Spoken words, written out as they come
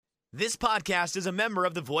This podcast is a member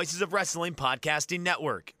of the Voices of Wrestling Podcasting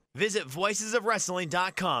Network. Visit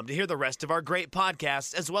voicesofwrestling.com to hear the rest of our great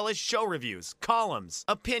podcasts, as well as show reviews, columns,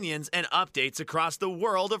 opinions, and updates across the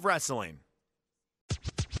world of wrestling.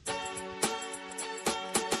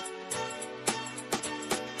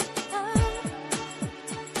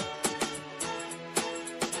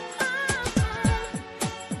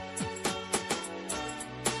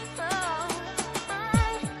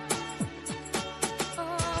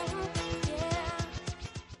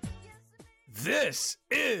 This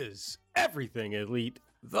is Everything Elite,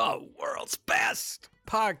 the world's best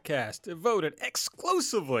podcast devoted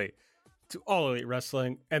exclusively to all elite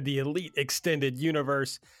wrestling and the elite extended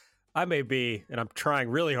universe. I may be, and I'm trying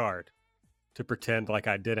really hard to pretend like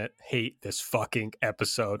I didn't hate this fucking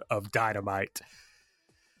episode of Dynamite.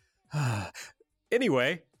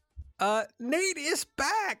 Anyway, Nate is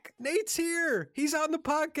back. Nate's here. He's on the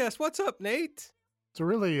podcast. What's up, Nate? So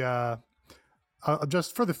really,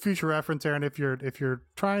 just for the future reference, Aaron, if you're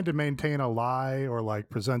trying to maintain a lie or like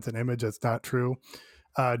present an image that's not true,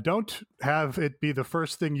 don't have it be the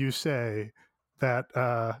first thing you say that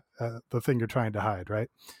the thing you're trying to hide, right?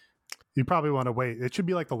 You probably want to wait. It should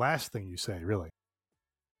be like the last thing you say, really.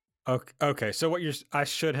 Okay. So I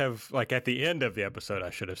should have, like, at the end of the episode, I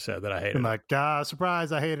should have said that I hated it. Like,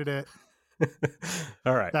 surprise, I hated it.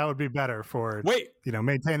 All right. That would be better for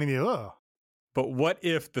maintaining the But what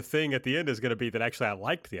if the thing at the end is going to be that actually I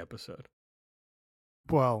liked the episode?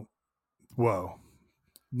 Well, whoa.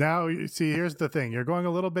 Now, you see, here's the thing. You're going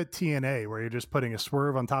a little bit TNA, where you're just putting a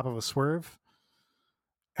swerve on top of a swerve,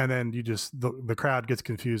 and then the crowd gets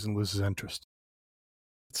confused and loses interest.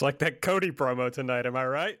 It's like that Cody promo tonight, am I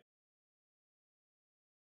right?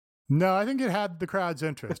 No, I think it had the crowd's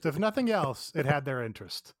interest. If nothing else, it had their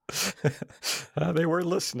interest. They were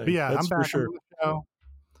listening. But yeah, that's I'm back for sure. on the show.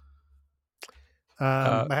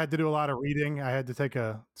 I had to do a lot of reading. I had to take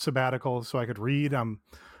a sabbatical so I could read. I'm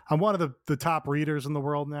one of the top readers in the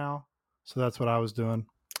world now, so that's what I was doing.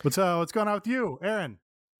 What's going on with you, Aaron?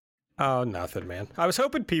 Oh, nothing, man. I was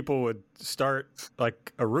hoping people would start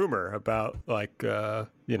like a rumor about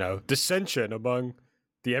dissension among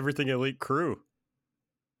the Everything Elite crew,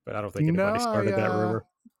 but I don't think anybody started that rumor.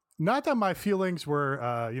 Not that my feelings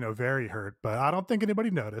were very hurt, but I don't think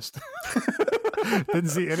anybody noticed. Didn't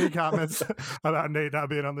see any comments about Nate not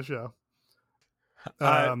being on the show.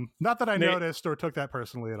 Not that I noticed or took that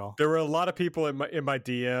personally at all. There were a lot of people in my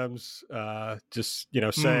DMs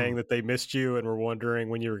saying that they missed you and were wondering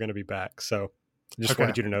when you were going to be back. So I just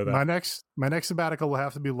wanted you to know that. My next sabbatical will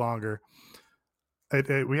have to be longer.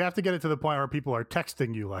 We have to get it to the point where people are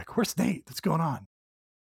texting you like, "Where's Nate? What's going on?"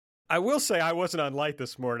 I will say I wasn't on Light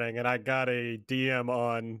this morning, and I got a DM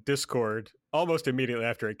on Discord almost immediately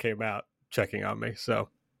after it came out, checking on me. So,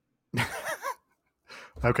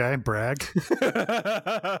 okay, brag.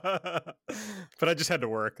 But I just had to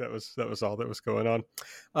work. That was all that was going on.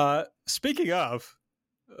 Speaking of,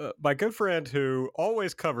 my good friend who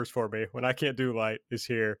always covers for me when I can't do Light is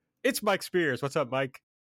here. It's Mike Spears. What's up, Mike?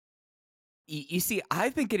 You see,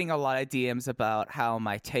 I've been getting a lot of DMs about how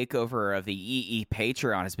my takeover of the EE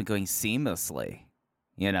Patreon has been going seamlessly.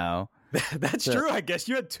 You know, that's true. I guess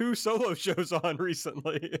you had 2 solo shows on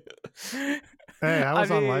recently. Hey, I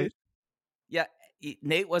was on Light. Yeah,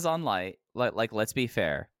 Nate was on Light. Like, let's be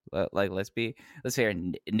fair. Let's fair.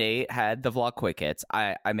 Nate had the vlog quick hits.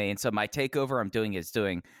 I mean, so my takeover I'm doing is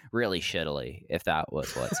doing really shittily. If that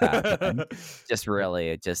was what's happening,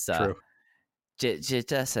 true.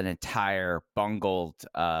 Just an entire bungled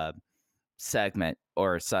segment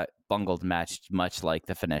or bungled match, much like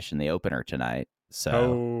the finish in the opener tonight.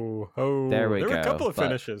 So there we go. There were a couple of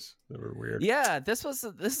finishes that were weird. Yeah, this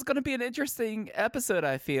is going to be an interesting episode.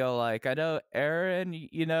 I feel like I know Aaron.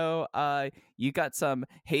 You got some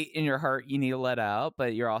hate in your heart you need to let out,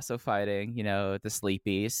 but you're also fighting, the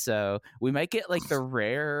sleepies. So we might get like the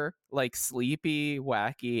rare, like sleepy,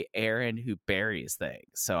 wacky Aaron who buries things.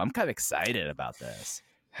 So I'm kind of excited about this.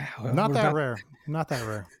 Well, Not that rare.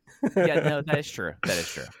 Yeah, no, that is true.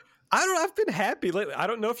 I've been happy lately. I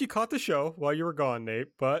don't know if you caught the show while you were gone, Nate,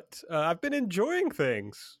 but I've been enjoying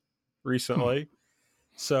things recently.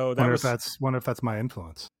 So wonder if that's my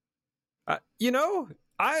influence. I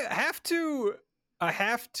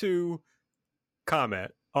have to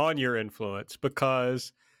comment on your influence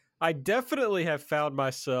because I definitely have found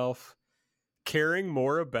myself caring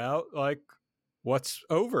more about like what's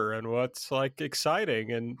over and what's like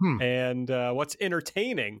exciting and what's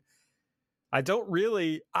entertaining.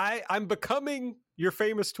 I'm becoming your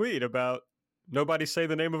famous tweet about nobody say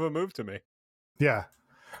the name of a move to me. Yeah.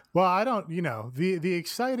 Well, I don't, the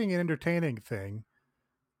exciting and entertaining thing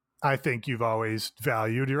I think you've always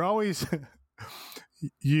valued. You're always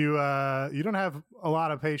you don't have a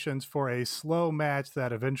lot of patience for a slow match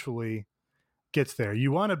that eventually gets there.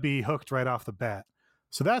 You want to be hooked right off the bat.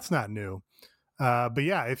 So that's not new. But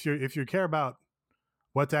yeah, if you care about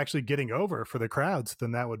what's actually getting over for the crowds,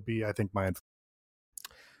 then that would be, I think, my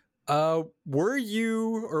were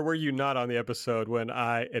you or were you not on the episode when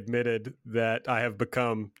I admitted that I have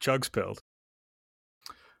become Chugspilled?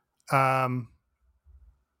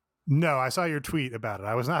 No, I saw your tweet about it.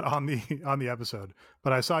 I was not on the episode,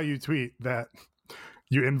 but I saw you tweet that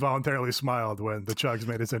you involuntarily smiled when the Chugs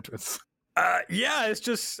made his entrance. Yeah, it's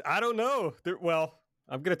just, I don't know. Well,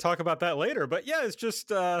 I'm going to talk about that later, but yeah, it's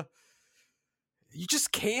just, you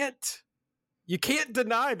just can't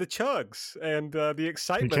deny the Chugs and the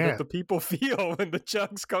excitement that the people feel when the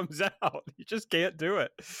Chugs comes out. You just can't do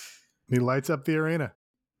it. He lights up the arena.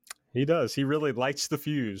 He does. He really lights the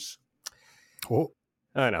fuse. Oh.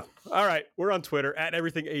 I know. All right. We're on Twitter at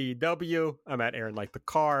Everything AEW. I'm at Aaron Like the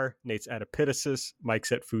Car. Nate's at Epitasis.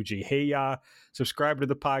 Mike's at Fuji Heya. Subscribe to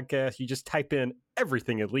the podcast. You just type in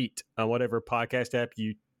Everything Elite on whatever podcast app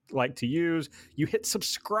you like to use. You hit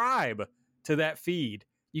subscribe to that feed.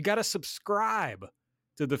 You got to subscribe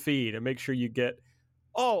to the feed and make sure you get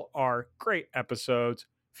all our great episodes.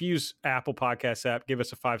 If you use Apple Podcasts app, give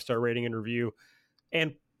us a 5-star rating and review.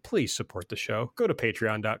 And please support the show. Go to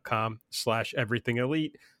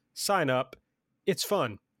patreon.com/everythingelite. Sign up. It's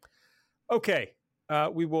fun. Okay.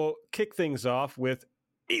 We will kick things off with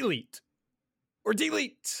Elite or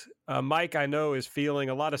Delete. Mike, I know, is feeling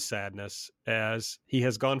a lot of sadness as he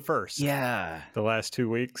has gone first. Yeah. The last 2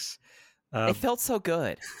 weeks. It felt so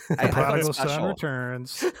good. The prodigal son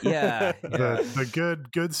returns. Yeah. The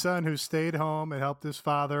good son who stayed home and helped his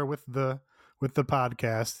father with the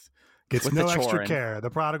podcast. Gets no extra care. The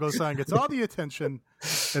prodigal son gets all the attention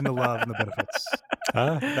and the love and the benefits.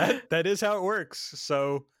 That is how it works.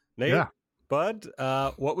 So, Nate, Bud,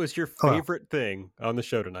 what was your favorite thing on the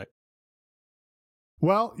show tonight?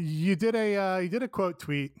 Well, you did a quote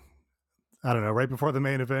tweet. I don't know, right before the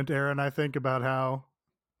main event, Aaron. I think about how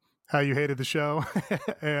you hated the show,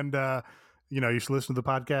 and you should listen to the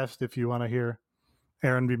podcast if you want to hear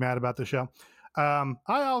Aaron be mad about the show. I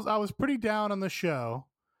was pretty down on the show.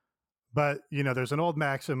 But, there's an old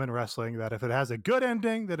maxim in wrestling that if it has a good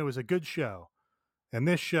ending, then it was a good show. And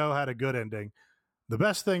this show had a good ending. The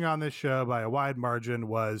best thing on this show by a wide margin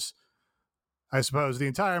was, I suppose, the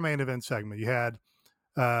entire main event segment. You had,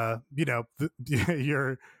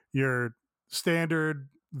 your standard,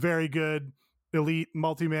 very good, elite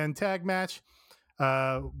multi-man tag match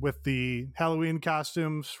with the Halloween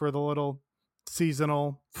costumes for the little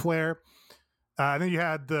seasonal flair. And then you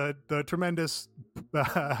had the tremendous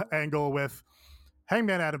angle with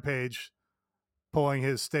Hangman Adam Page pulling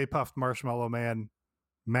his Stay Puft Marshmallow Man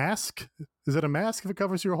mask. Is it a mask if it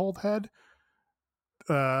covers your whole head?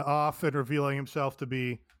 Off and revealing himself to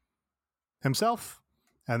be himself.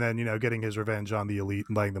 And then, getting his revenge on the Elite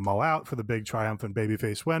and laying them all out for the big triumphant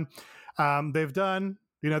babyface win. They've done,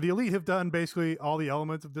 the Elite have done basically all the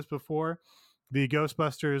elements of this before. The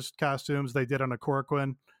Ghostbusters costumes they did on a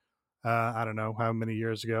Corcoran. I don't know how many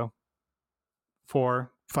years ago, 4-5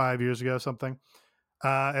 years ago, something.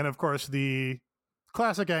 And of course, the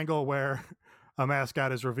classic angle where a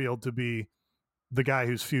mascot is revealed to be the guy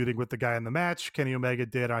who's feuding with the guy in the match. Kenny Omega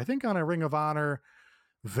did, I think, on a Ring of Honor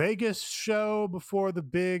Vegas show before the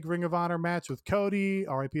big Ring of Honor match with Cody.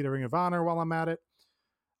 RIP to Ring of Honor while I'm at it.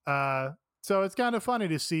 So it's kind of funny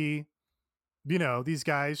to see, these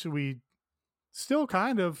guys who we still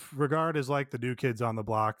kind of regard as like the new kids on the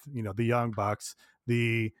block, the young bucks,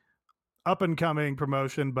 the up and coming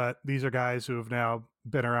promotion, but these are guys who have now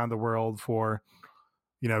been around the world for,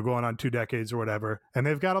 going on 2 decades or whatever. And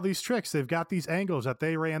they've got all these tricks. They've got these angles that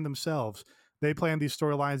they ran themselves. They planned these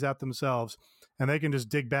storylines out themselves, and they can just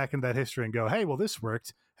dig back into that history and go, hey, well, this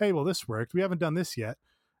worked. Hey, well, this worked. We haven't done this yet.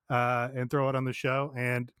 And throw it on the show.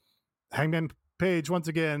 And Hangman Page, once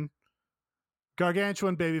again,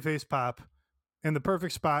 gargantuan babyface pop. In the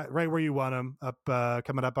perfect spot, right where you want him, up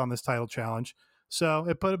coming up on this title challenge. So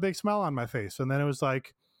it put a big smile on my face. And then it was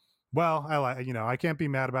like, well, I can't be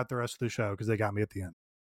mad about the rest of the show because they got me at the end.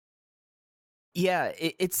 Yeah,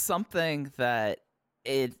 it's something that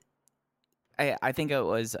I think it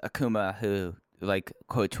was Akuma who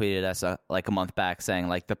quote tweeted us a month back saying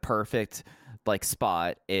the perfect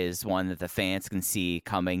spot is one that the fans can see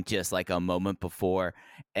coming just a moment before,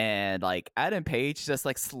 and Adam Page just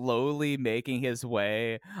slowly making his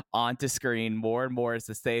way onto screen more and more as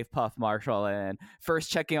the Stay Puft Marshall, and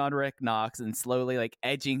first checking on Rick Knox and slowly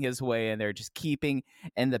edging his way in there, just keeping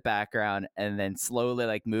in the background, and then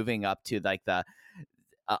slowly moving up to the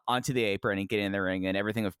onto the apron and getting in the ring and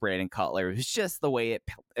everything with Brandon Cutler. It was just the way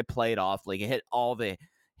it played off. Like, it hit all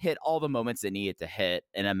the moments it needed to hit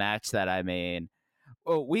in a match that, I mean,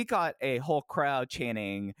 we got a whole crowd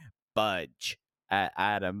chanting "Budge" at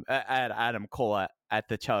Adam Cole at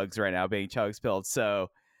the Chugs right now, being Chugs build. So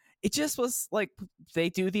it just was like, they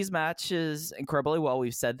do these matches incredibly well.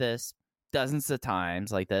 We've said this dozens of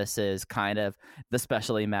times. Like, this is kind of the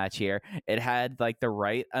specialty match here. It had like the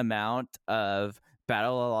right amount of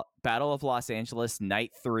Battle of Los Angeles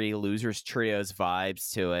Night 3 Losers Trios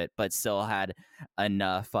vibes to it, but still had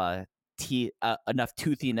enough enough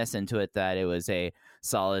toothiness into it that it was a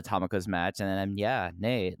solid Atomicos match. And then, yeah,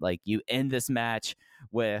 Nate, like, you end this match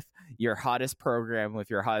with your hottest program, with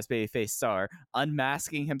your hottest babyface star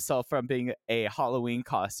unmasking himself from being a Halloween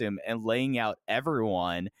costume and laying out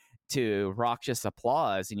everyone to raucous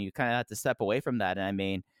applause, and you kind of have to step away from that. And I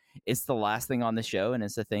mean, it's the last thing on the show, and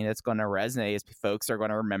it's the thing that's going to resonate, is folks are going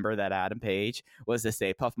to remember that Adam Page was the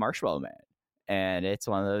Stay Puft Marshmallow Man. And it's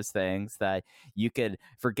one of those things that you could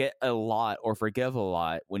forget a lot or forgive a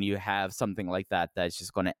lot when you have something like that that's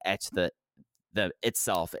just going to etch the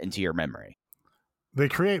itself into your memory. They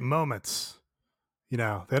create moments. You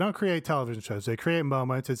know, they don't create television shows. They create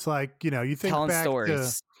moments. It's like, you know, you think Telling back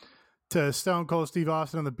stories. to Stone Cold Steve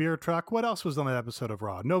Austin and the beer truck. What else was on that episode of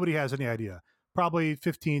Raw? Nobody has any idea. Probably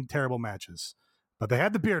 15 terrible matches. But they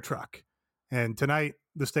had the beer truck. And tonight,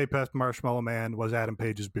 the Stay Puft Marshmallow Man was Adam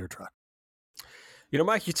Page's beer truck. You know,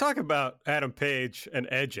 Mike, you talk about Adam Page and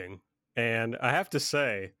edging, and I have to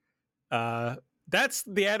say, that's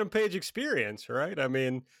the Adam Page experience, right? I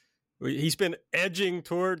mean, he's been edging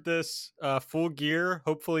toward this Full Gear,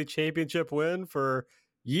 hopefully championship win for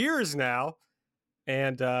years now,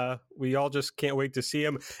 and we all just can't wait to see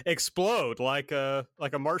him explode like a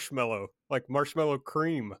marshmallow, like marshmallow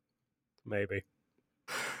cream, maybe.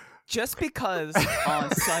 Just because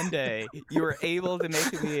on Sunday you were able to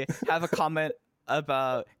make me have a comment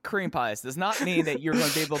about cream pies does not mean that you're going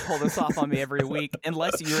to be able to pull this off on me every week,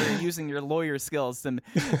 unless you're using your lawyer skills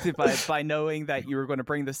by knowing that you were going to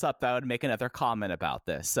bring this up. That would make another comment about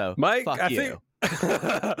this. So, Mike, fuck you.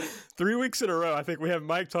 Think 3 weeks in a row, I think we have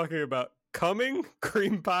Mike talking about coming,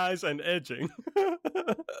 cream pies, and edging.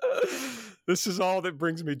 This is all that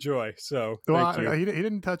brings me joy. So, thank you. He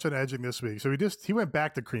didn't touch on edging this week, so he went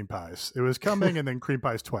back to cream pies. It was coming and then cream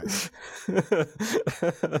pies twice.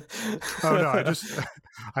 Oh no,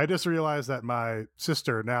 I just realized that my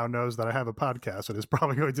sister now knows that I have a podcast and is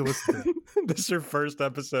probably going to listen to it. This is her first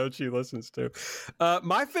episode she listens to.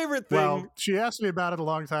 My favorite thing. Well, she asked me about it a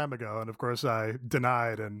long time ago, and of course I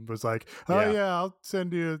denied and was like, "Oh yeah, I'll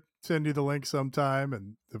send you the link sometime,"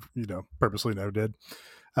 and you know, purposely never did.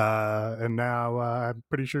 And now I'm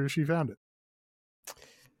pretty sure she found it.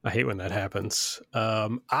 I hate when that happens.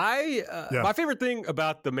 My favorite thing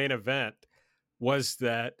about the main event was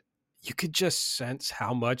that you could just sense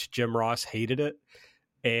how much Jim Ross hated it,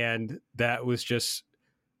 and that was just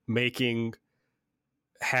making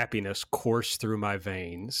happiness course through my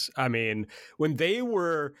veins. I mean, when they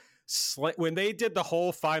did the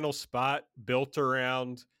whole final spot built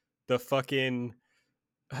around the fucking,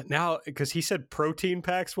 now, because he said protein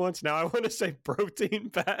packs once, now I want to say protein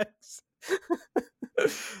packs.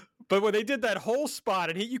 But when they did that whole spot,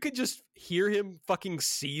 and you could just hear him fucking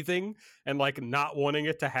seething and like not wanting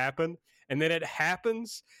it to happen, and then it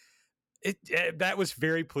happens, that was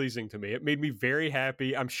very pleasing to me. It made me very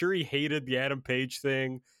happy. I'm sure he hated the Adam Page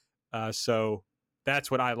thing, so that's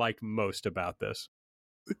what I liked most about this.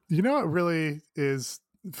 You know what really is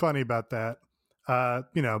funny about that?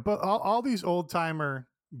 You know, but all these old timer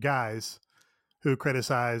guys who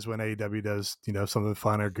criticize when AEW does, you know, something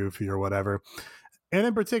fun or goofy or whatever, and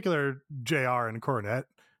in particular JR and Cornette,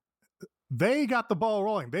 they got the ball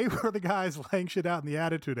rolling. They were the guys laying shit out in the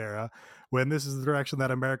Attitude Era when this is the direction that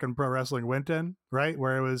American Pro Wrestling went in, right?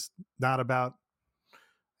 Where it was not about,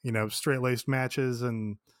 you know, straight-laced matches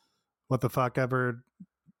and what the fuck ever,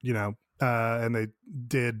 you know, and they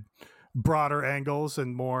did broader angles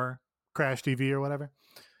and more Crash TV or whatever.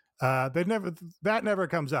 That never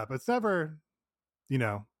comes up. It's never, you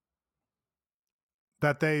know,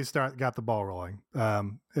 that they got the ball rolling.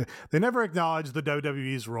 They never acknowledge the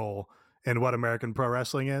WWE's role in what American Pro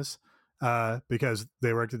Wrestling is, because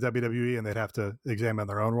they worked at WWE and they'd have to examine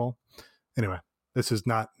their own role. Anyway, this is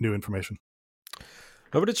not new information.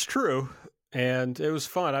 No, but it's true, and it was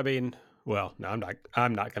fun. I mean, well, no,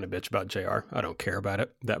 I'm not going to bitch about JR. I don't care about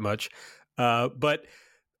it that much. But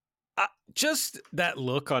just that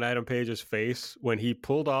look on Adam Page's face when he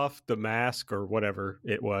pulled off the mask or whatever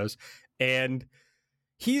it was, and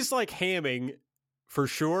he's like hamming for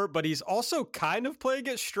sure, but he's also kind of playing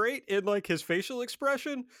it straight in like his facial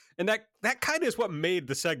expression, and that kind of is what made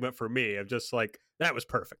the segment for me. I'm just like, that was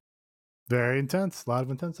perfect. Very intense, a lot of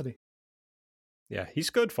intensity. Yeah, he's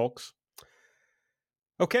good, folks.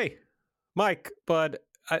 Okay, Mike, but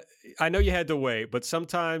I know you had to wait, but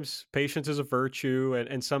sometimes patience is a virtue,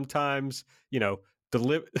 and sometimes, you know,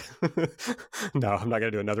 no, I'm not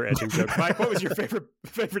gonna do another edging joke. Mike, what was your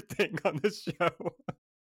favorite thing on this show?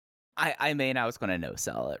 I mean, I was going to no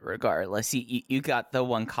sell it regardless. You got the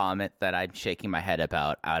one comment that I'm shaking my head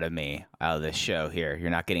about out of this show here. You're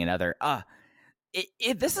not getting another.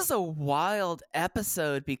 This is a wild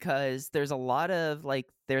episode because there's a lot of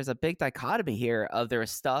there's a big dichotomy here of there was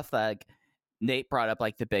stuff like Nate brought up,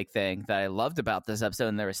 like the big thing that I loved about this episode,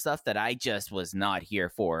 and there was stuff that I just was not here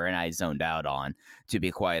for and I zoned out on, to be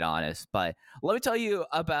quite honest. But let me tell you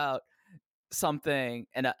about something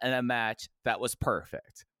in a match that was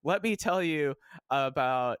perfect. Let me tell you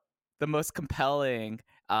about the most compelling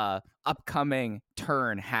upcoming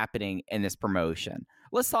turn happening in this promotion.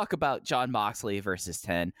 Let's talk about Jon Moxley versus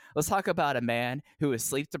 10. Let's talk about a man who is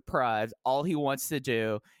sleep deprived. All he wants to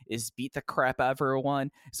do is beat the crap out of everyone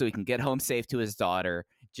so he can get home safe to his daughter,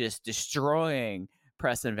 just destroying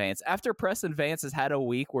Preston Vance. After Preston Vance has had a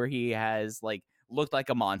week where he has looked like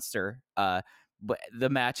a monster, but the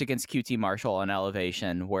match against QT Marshall on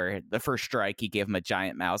Elevation, where the first strike he gave him a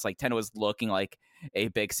giant mouse, Ten was looking like a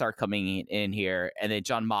big star coming in here, and then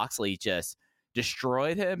Jon Moxley just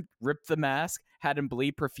destroyed him, ripped the mask, had him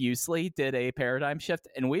bleed profusely, did a paradigm shift,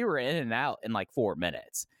 and we were in and out in 4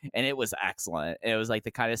 minutes, and it was excellent. It was the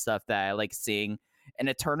kind of stuff that I like seeing in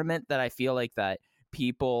a tournament that I feel like that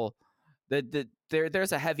people.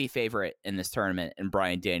 There's a heavy favorite in this tournament in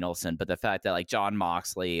Bryan Danielson, but the fact that Jon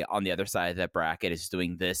Moxley on the other side of that bracket is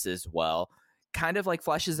doing this as well kind of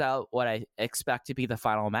fleshes out what I expect to be the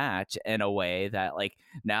final match in a way that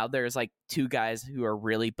now there's two guys who are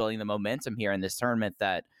really building the momentum here in this tournament.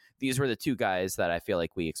 That these were the two guys that I feel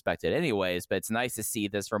like we expected anyways, but it's nice to see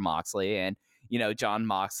this from Moxley. And Jon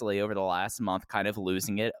Moxley over the last month kind of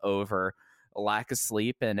losing it over a lack of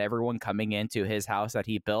sleep, and everyone coming into his house that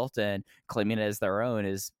he built and claiming it as their own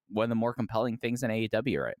is one of the more compelling things in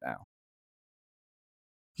AEW right now.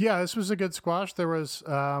 Yeah, this was a good squash. There was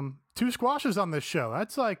 2 squashes on this show.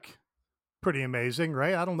 That's pretty amazing,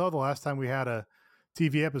 right? I don't know the last time we had a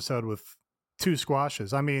TV episode with 2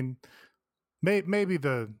 squashes. I mean, maybe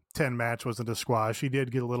the 10 match wasn't a squash. He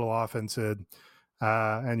did get a little offensive.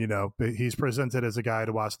 And he's presented as a guy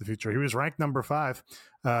to watch the future. He was ranked number 5.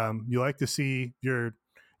 You like to see your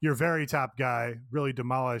very top guy really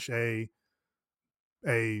demolish a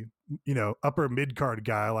upper mid card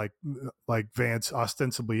guy like Vance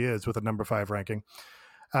ostensibly is with a number 5 ranking.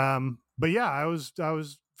 But yeah, I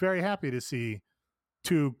was very happy to see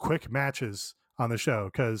 2 quick matches on the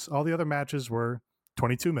show because all the other matches were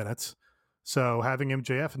 22 minutes. So having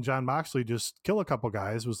MJF and Jon Moxley just kill a couple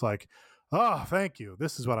guys was oh, thank you.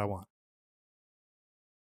 This is what I want.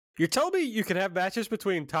 You're telling me you can have matches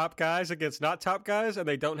between top guys against not top guys and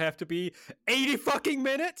they don't have to be 80 fucking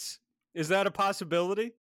minutes? Is that a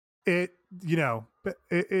possibility? It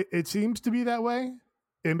seems to be that way.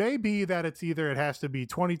 It may be that it has to be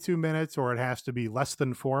 22 minutes or it has to be less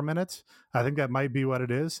than 4 minutes. I think that might be what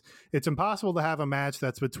it is. It's impossible to have a match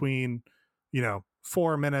that's between,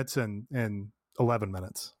 4 minutes and 11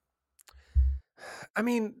 minutes. I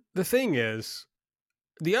mean, the thing is,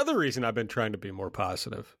 the other reason I've been trying to be more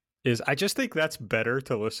positive is I just think that's better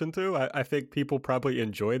to listen to. I think people probably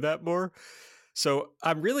enjoy that more. So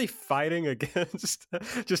I'm really fighting against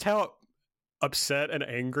just how upset and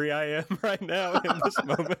angry I am right now in this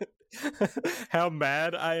moment. How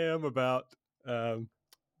mad I am about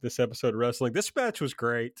this episode of wrestling. This match was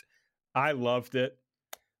great. I loved it.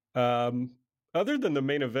 Other than the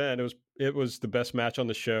main event, it was the best match on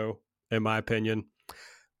the show, in my opinion.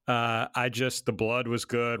 The blood was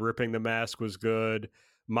good. Ripping the mask was good.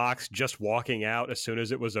 Mox just walking out as soon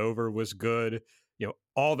as it was over was good.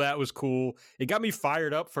 All that was cool. It got me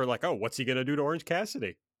fired up for oh, what's he going to do to Orange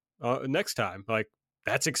Cassidy next time?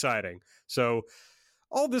 That's exciting. So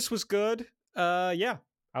all this was good. Yeah,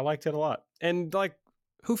 I liked it a lot. And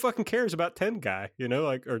who fucking cares about 10 guy,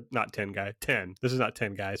 or not 10 guy, 10. This is not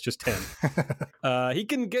 10 guys, just 10. He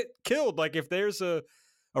can get killed. If there's a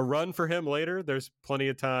run for him later, there's plenty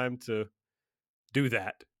of time to do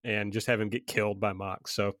that and just have him get killed by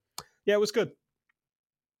Mox. So yeah, it was good.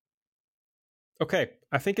 Okay,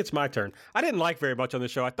 I think it's my turn. I didn't like very much on the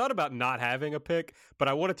show. I thought about not having a pick, but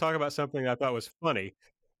I want to talk about something I thought was funny,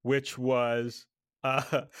 which was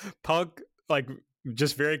Punk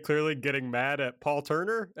just very clearly getting mad at Paul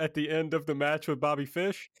Turner at the end of the match with Bobby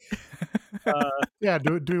Fish. Yeah,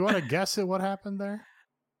 do we want to guess at what happened there?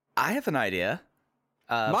 I have an idea,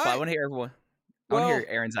 but I want to hear everyone. I want to hear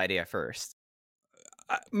Aaron's idea first.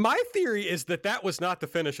 My theory is that was not the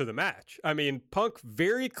finish of the match. I mean, Punk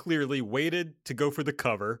very clearly waited to go for the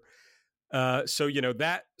cover. So,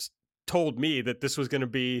 that told me that this was going to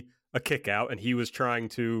be a kick out, and he was trying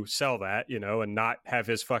to sell that, and not have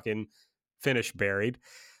his fucking finish buried.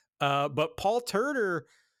 But Paul Turner,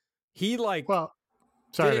 he sorry to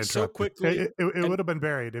interrupt so quickly. It would have been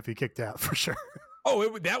buried if he kicked out for sure.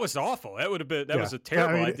 Oh, that was awful. That would have been was a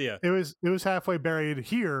terrible idea. It was halfway buried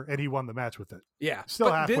here, and he won the match with it. Yeah,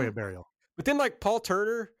 still halfway a burial. But then, Paul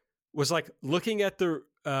Turner was looking at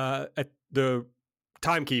the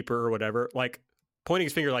timekeeper or whatever, pointing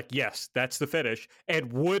his finger, yes, that's the finish,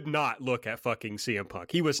 and would not look at fucking CM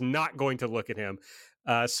Punk. He was not going to look at him.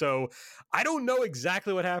 So I don't know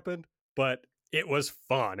exactly what happened, but it was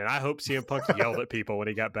fun, and I hope CM Punk yelled at people when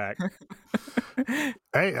he got back.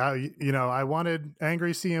 Hey, I wanted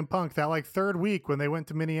angry CM Punk that third week when they went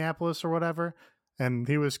to Minneapolis or whatever, and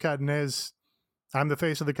he was cutting his "I'm the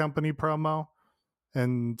face of the company" promo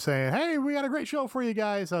and saying, "Hey, we got a great show for you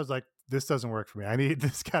guys." I was like, this doesn't work for me. I need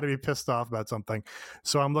this guy to be pissed off about something.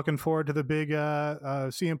 So I'm looking forward to the big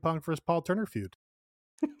CM Punk versus Paul Turner feud.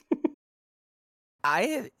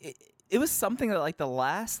 It was something that the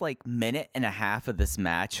last minute and a half of this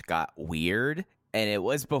match got weird, and it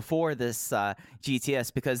was before this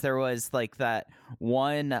GTS, because there was that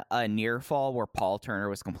one near fall where Paul Turner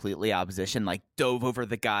was completely opposition, dove over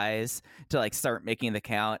the guys to start making the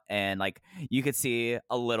count, and you could see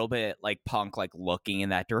a little bit Punk looking in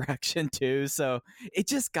that direction too. So it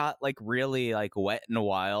just got really wet and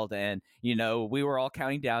wild, and we were all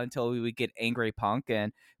counting down until we would get angry Punk,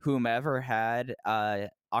 and whomever had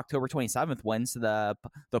October 27th wins the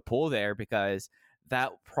pool there, because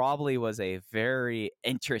that probably was a very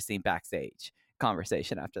interesting backstage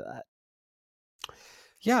conversation after that.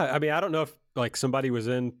 Yeah, I mean, I don't know if somebody was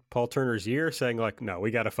in Paul Turner's ear saying no,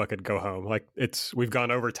 we got to fucking go home. We've gone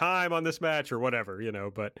over time on this match or whatever,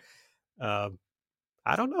 but I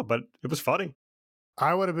don't know, but it was funny.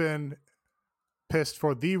 I would have been pissed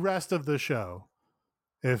for the rest of the show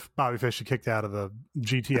if Bobby Fish had kicked out of the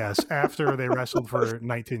GTS after they wrestled for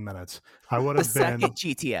 19 minutes. I would have been the second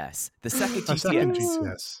GTS.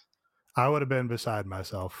 I would have been beside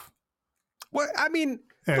myself. Well, I mean,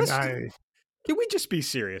 and can we just be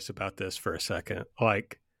serious about this for a second?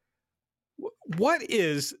 What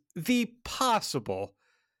is the possible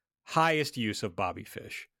highest use of Bobby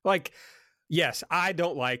Fish? Yes, I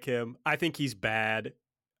don't like him. I think he's bad,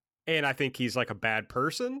 and I think he's a bad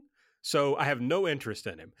person. So I have no interest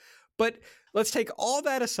in him. But let's take all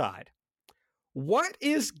that aside. What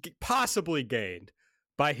is possibly gained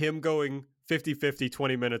by him going 50-50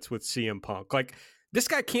 20 minutes with CM Punk? This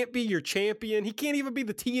guy can't be your champion. He can't even be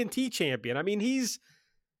the TNT champion. I mean, he's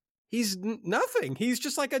nothing. He's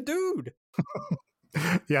just a dude.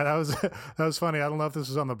 Yeah, that was funny. I don't know if this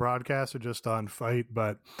was on the broadcast or just on Fight,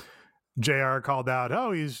 but JR called out,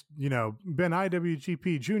 "Oh, he's, been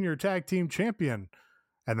IWGP Junior Tag Team Champion."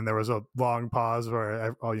 And then there was a long pause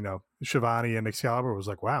where, Shivani and Excalibur was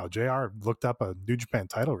like, "Wow, JR looked up a New Japan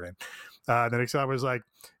title reign." Then Excalibur was like,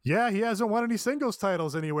 "Yeah, he hasn't won any singles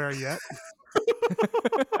titles anywhere yet."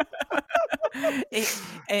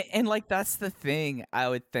 and that's the thing I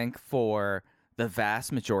would think for the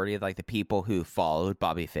vast majority of the people who followed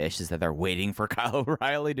Bobby Fish, is that they're waiting for Kyle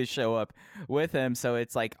O'Reilly to show up with him. So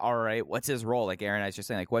it's all right, what's his role? Aaron and I was just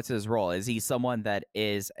saying, what's his role? Is he someone that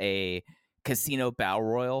is a casino battle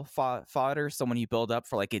royal fodder, someone you build up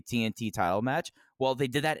for a TNT title match? Well, they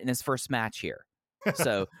did that in his first match here.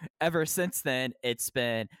 So ever since then, it's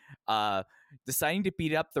been deciding to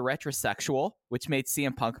beat up the retrosexual, which made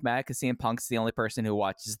CM Punk mad, because CM Punk's the only person who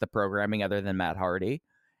watches the programming other than Matt Hardy.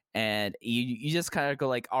 And you just kind of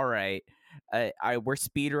go all right, we're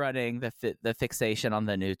speed running the fixation on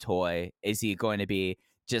the new toy. Is he going to be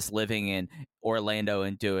just living in Orlando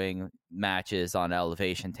and doing matches on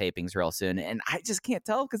Elevation tapings real soon? And I just can't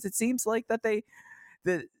tell, because it seems that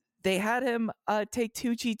they had him take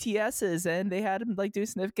 2 GTSs, and they had him do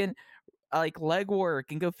significant legwork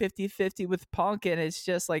and go 50-50 with Punk, and it's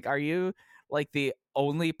just are you the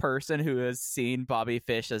only person who has seen Bobby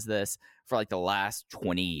Fish as this for the last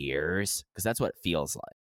 20 years? Because that's what it feels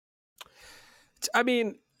like. I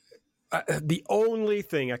mean, the only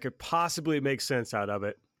thing I could possibly make sense out of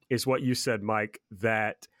it is what you said, Mike,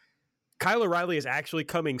 that Kyle O'Reilly is actually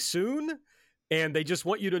coming soon, and they just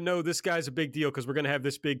want you to know this guy's a big deal because we're going to have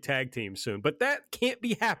this big tag team soon. But that can't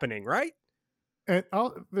be happening, right? And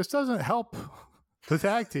this doesn't help the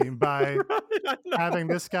tag team by I know. having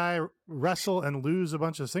this guy wrestle and lose a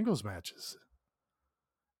bunch of singles matches.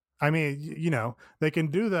 I mean, they can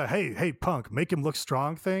do the hey Punk, make him look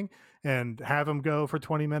strong thing and have him go for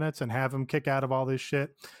 20 minutes and have him kick out of all this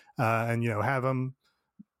shit, and have him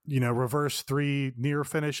reverse 3 near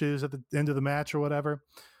finishes at the end of the match or whatever.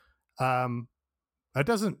 That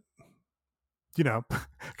doesn't,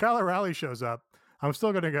 Kyle O'Reilly shows up. I'm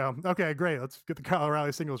still going to go, okay, great. Let's get the Kyle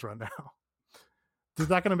O'Reilly singles run now. It's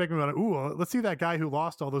not going to make me want to, well, let's see that guy who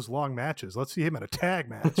lost all those long matches. Let's see him in a tag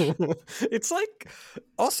match. It's like,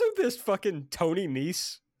 also this fucking Tony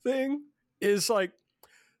Nese thing is like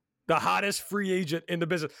the hottest free agent in the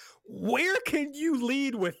business. Where can you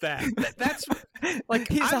lead with that? That's like,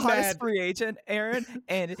 he's I'm the hottest mad. free agent, Aaron,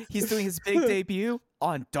 and he's doing his big debut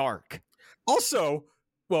on Dark. Also,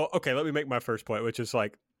 well, okay, let me make my first point, which is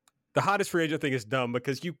like the hottest free agent thing is dumb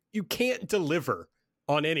because you can't deliver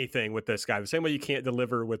on anything with this guy the same way you can't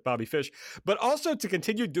deliver with Bobby Fish. But also to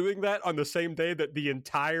continue doing that on the same day that the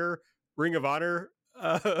entire Ring of Honor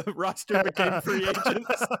roster became free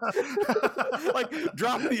agents. Like,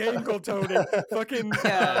 drop the ankle, Tony. Fucking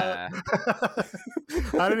Yeah.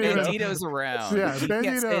 I didn't even Bandito's around. Yeah, You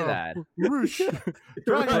can't say Bandito, that. Roosh, Right.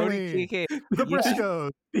 Dragon Tony Lee, PK. the Yeah.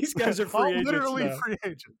 Briscoes, these guys are all free agents literally now. free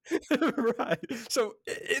agents. Right. So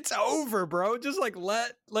it's over, bro. Just like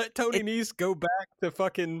let Tony Nese go back to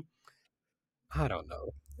fucking, I don't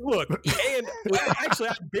know. Look, and actually,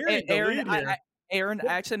 I buried the lead here. Aaron,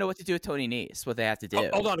 I actually know what to do with Tony Nese. What they have to do.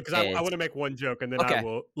 Hold on, because I want to make one joke, and then Okay. I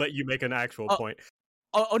will let you make an actual point.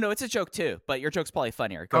 Oh no, it's a joke too, but your joke's probably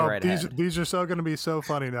funnier. Go right ahead. These are so going to be so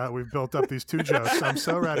funny now that we've built up these 2 jokes. I'm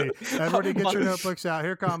so ready. Everybody get your notebooks out.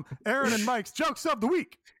 Here come Aaron and Mike's Jokes of the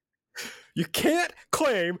Week. You can't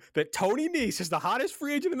claim that Tony Nese is the hottest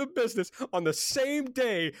free agent in the business on the same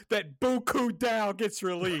day that Buku Dao gets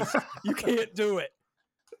released. You can't do it.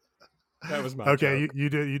 That was my Okay, joke. you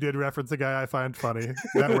did reference the guy I find funny.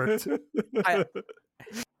 That worked.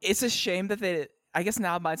 It's a shame that they. I guess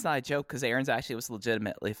now mine's not a joke because Aaron's actually was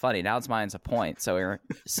legitimately funny. Now it's mine's a point. So Aaron,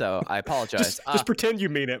 so I apologize. Just pretend you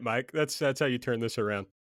mean it, Mike. That's how you turn this around.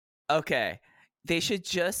 Okay. They should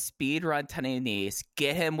just speed run Tony Nese,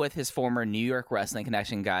 get him with his former New York Wrestling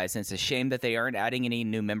Connection guys. And it's a shame that they aren't adding any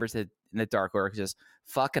new members in the Dark Order. Just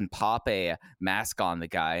fucking pop a mask on the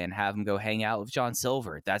guy and have him go hang out with John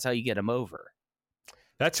Silver. That's how you get him over.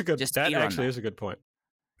 That's a good. Just That speed run actually that. is a good point.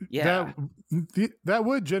 Yeah. That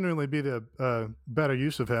would genuinely be the better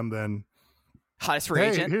use of him than Hottest free hey,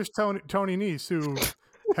 agent. here's Tony Nese, who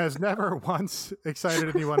has never once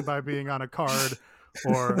excited anyone by being on a card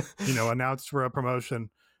or announced for a promotion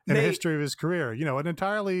in the history of his career. An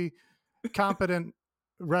entirely competent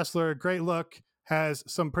wrestler, great look, has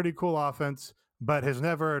some pretty cool offense, but has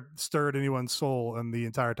never stirred anyone's soul in the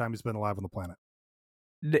entire time he's been alive on the planet.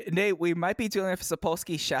 Nate, we might be dealing with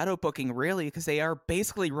Sapolsky shadow booking, really, because they are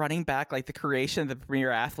basically running back like the creation of the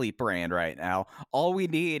Premier Athlete brand right now. All we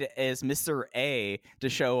need is Mr. A to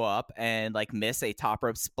show up and like miss a top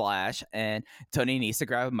rope splash, and Tony needs to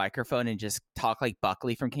grab a microphone and just talk like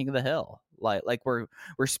Buckley from King of the Hill. Like we're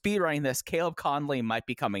speed running this. Caleb Conley might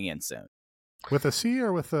be coming in soon. With a C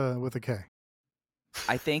or with a K?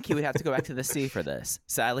 I think he would have to go back to the C for this.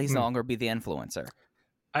 Sadly, he's no longer be the influencer.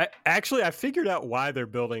 I figured out why they're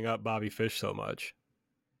building up Bobby Fish so much.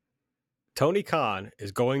 Tony Khan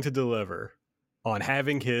is going to deliver on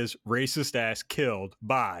having his racist ass killed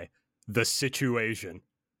by The Situation.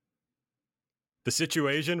 The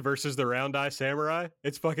Situation versus the Round Eye Samurai.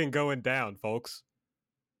 It's fucking going down, folks.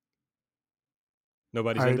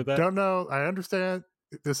 Nobody's into that? I don't know. I understand.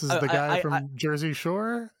 This is the guy from Jersey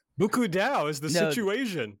Shore. Buku Dao is the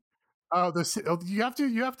Situation. Oh, you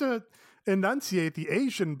have to enunciate the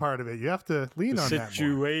Asian part of it. You have to lean on that more.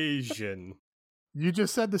 Situation. You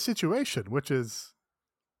just said the situation, which is,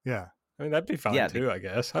 yeah. I mean, that'd be fine too, I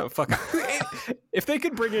guess. If they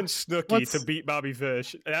could bring in Snooki to beat Bobby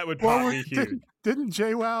Fish, that would probably be huge. Didn't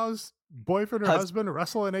JWoww's boyfriend or husband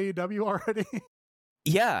wrestle in AEW already?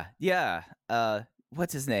 Yeah.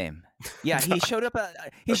 What's his name? Yeah, he showed up.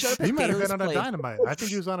 He might have been on a Dynamite. I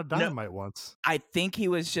think he was on a Dynamite once. I think he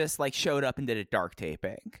was just like showed up and did a dark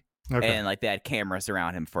taping. Okay. And like they had cameras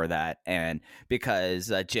around him for that, and because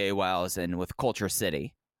JWoww's and with Culture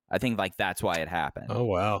City, I think like that's why it happened. Oh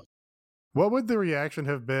wow! What would the reaction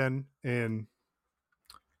have been in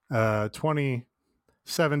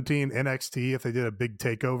 2017 NXT if they did a big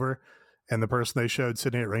takeover and the person they showed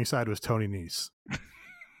sitting at ringside was Tony Nese?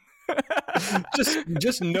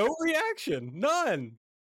 just no reaction, none.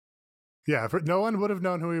 Yeah, no one would have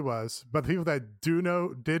known who he was, but the people that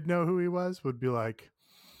did know who he was would be like,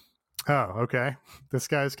 oh, okay, this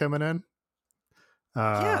guy's coming in.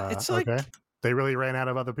 It's like okay. They really ran out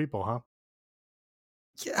of other people, huh?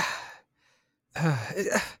 Yeah.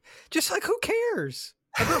 Just like, who cares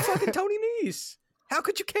about fucking Tony Nese? How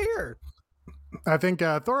could you care? I think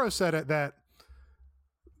Thoro said it that,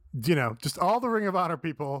 just all the Ring of Honor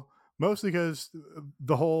people, mostly because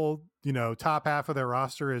the whole, top half of their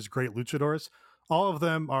roster is great luchadors. All of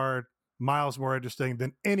them are miles more interesting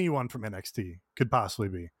than anyone from NXT could possibly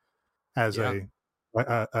be as a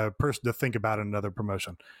person to think about in another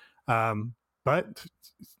promotion. But,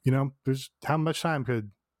 there's how much time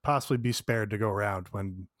could possibly be spared to go around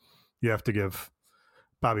when you have to give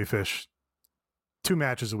Bobby Fish 2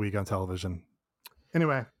 matches a week on television.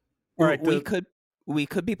 Anyway. All right, we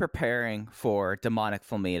could be preparing for Demonic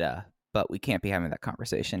Flamita, but we can't be having that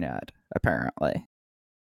conversation yet, apparently.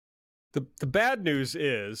 The bad news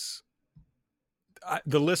is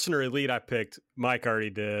the listener elite I picked, Mike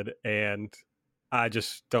already did, and I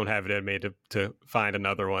just don't have it in me to find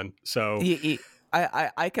another one. So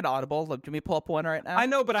I could audible. Let me pull up one right now. I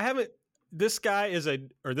know, but I haven't. This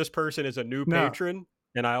person is a new patron,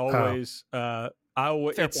 and I always Fair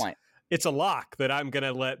point. It's a lock that I'm going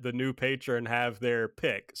to let the new patron have their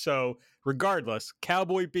pick. So regardless,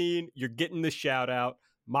 Cowboy Bean, you're getting the shout out.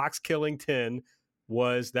 Mox Killing 10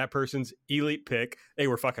 was that person's elite pick. They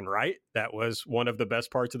were fucking right. That was one of the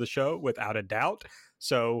best parts of the show, without a doubt.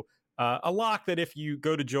 So a lock that if you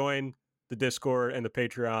go to join the Discord and the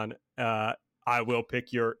Patreon, I will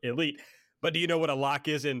pick your elite. But do you know what a lock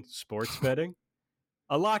is in sports betting?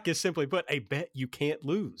 A lock is simply put a bet you can't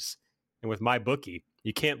lose. And with MyBookie,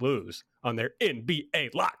 you can't lose on their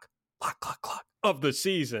NBA lock of the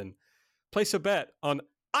season. Place a bet on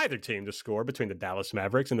either team to score between the Dallas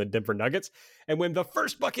Mavericks and the Denver Nuggets. And when the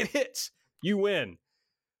first bucket hits, you win.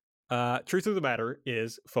 Truth of the matter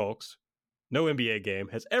is, folks, no NBA game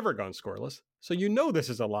has ever gone scoreless. So you know this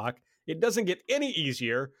is a lock. It doesn't get any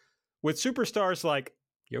easier with superstars like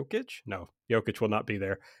Jokic. No, Jokic will not be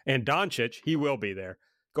there. And Doncic, he will be there.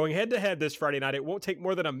 Going head-to-head this Friday night, it won't take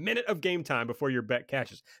more than a minute of game time before your bet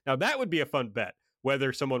cashes. Now, that would be a fun bet,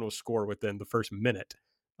 whether someone will score within the first minute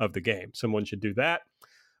of the game. Someone should do that.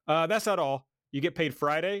 That's not all. You get paid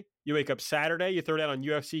Friday. You wake up Saturday. You throw down on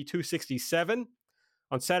UFC 267.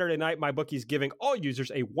 On Saturday night, MyBookie's giving all users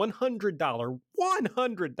a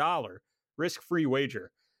 $100 risk-free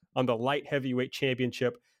wager on the light heavyweight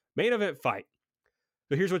championship main event fight.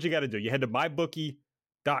 So here's what you got to do. You head to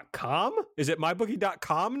MyBookie.com. Is it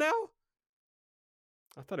mybookie.com now?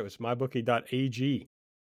 I thought it was mybookie.ag.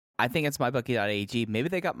 I think it's mybookie.ag. Maybe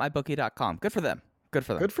they got mybookie.com. Good for them.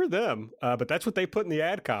 Good for them. But that's what they put in the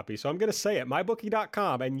ad copy. So I'm going to say it,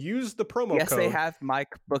 mybookie.com, and use the promo code. Yes, they have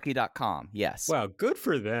mybookie.com. Yes. Wow, good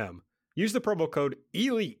for them. Use the promo code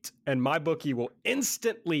ELITE, and MyBookie will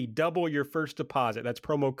instantly double your first deposit. That's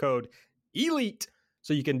promo code ELITE,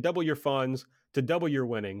 so you can double your funds to double your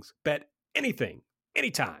winnings. Bet anything,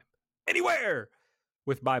 anytime, anywhere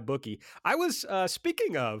with MyBookie. I was,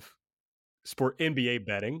 speaking of sport NBA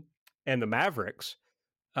betting and the Mavericks,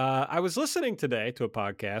 I was listening today to a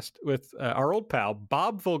podcast with our old pal,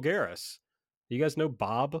 Bob Voulgaris. You guys know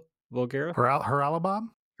Bob Voulgaris? Haralabob?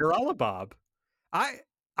 Haralabob.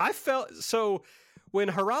 I felt, so when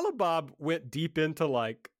Haralabob went deep into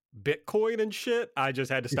like Bitcoin and shit, I just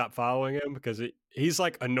had to stop following him because he's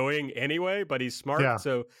like annoying anyway, but he's smart. Yeah.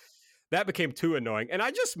 So that became too annoying. And I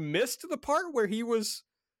just missed the part where he was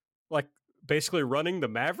like basically running the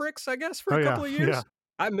Mavericks, I guess, for a couple of years. Yeah.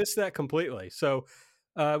 I missed that completely. So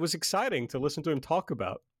it was exciting to listen to him talk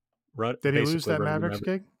about. Did he lose that Mavericks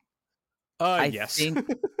gig? Yes. Think,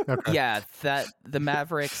 okay. Yeah, that the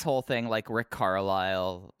Mavericks whole thing, like Rick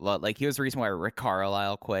Carlisle, like he was the reason why Rick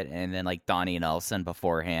Carlisle quit, and then like Donnie Nelson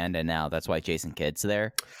beforehand, and now that's why Jason Kidd's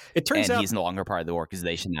there. It turns out he's no longer part of the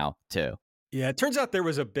organization now, too. Yeah, it turns out there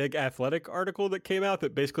was a big Athletic article that came out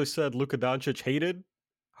that basically said Luka Doncic hated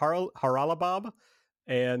Haralabob,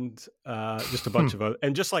 and just a bunch of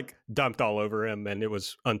and just like dumped all over him, and it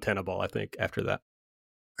was untenable, I think, after that.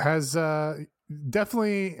 Has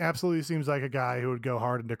definitely absolutely seems like a guy who would go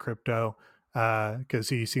hard into crypto, because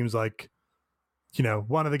he seems like,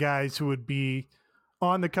 one of the guys who would be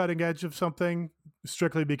on the cutting edge of something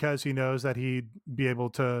strictly because he knows that he'd be able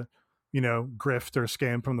to, grift or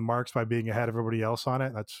scam from the marks by being ahead of everybody else on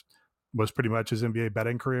it. Was pretty much his NBA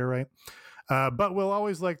betting career, right? But we'll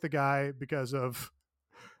always like the guy because of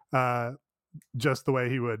just the way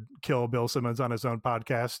he would kill Bill Simmons on his own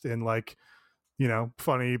podcast in like,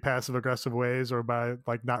 funny passive aggressive ways, or by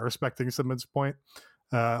like not respecting Simmons' point.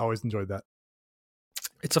 Always enjoyed that.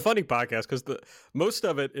 It's a funny podcast because most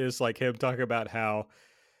of it is like him talking about how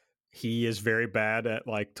he is very bad at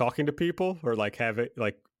like talking to people, or like having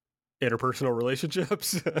like interpersonal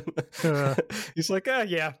relationships. He's like,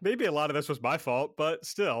 yeah, maybe a lot of this was my fault, but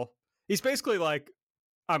still. He's basically like,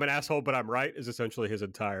 I'm an asshole, but I'm right, is essentially his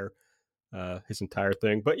entire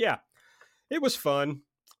thing. But yeah, it was fun.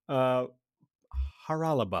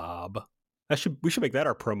 Haralabob. We should make that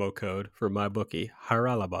our promo code for MyBookie.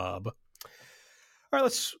 Haralabob. All right,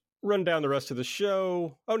 let's run down the rest of the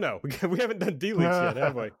show. Oh no, we haven't done deletes yet,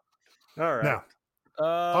 have we? All right. No.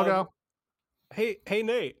 I'll go. Hey,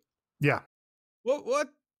 Nate. Yeah. What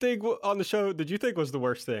thing on the show did you think was the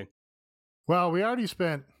worst thing? Well, we already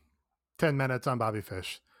spent 10 minutes on Bobby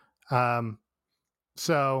Fish.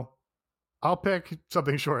 So I'll pick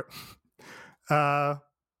something short.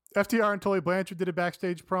 FTR and Tully Blanchard did a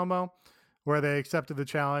backstage promo where they accepted the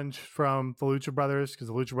challenge from the Lucha Brothers, because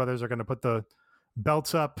the Lucha Brothers are going to put the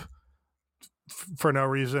belts up for no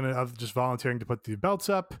reason other than just volunteering to put the belts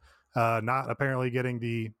up, not apparently getting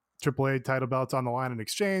the AAA title belts on the line in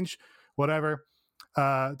exchange, whatever.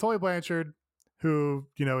 Tully Blanchard, who,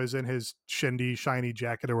 is in his shindy, shiny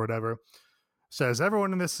jacket or whatever, says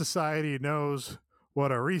everyone in this society knows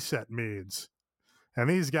what a reset means. And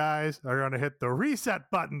these guys are going to hit the reset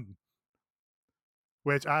button,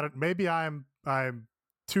 which maybe I'm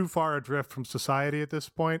too far adrift from society at this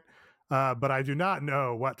point, but I do not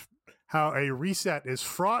know how a reset is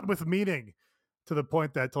fraught with meaning to the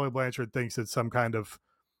point that Tully Blanchard thinks it's some kind of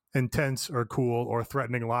intense or cool or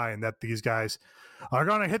threatening line that these guys are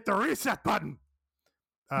going to hit the reset button.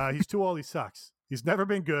 He's too old. He sucks. He's never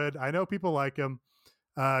been good. I know people like him.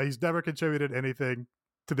 He's never contributed anything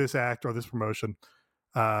to this act or this promotion.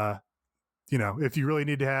 If you really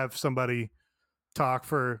need to have somebody talk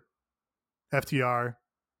for FTR,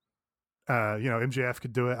 MJF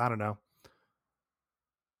could do it. I don't know.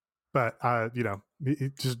 But,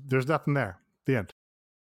 there's nothing there. The end.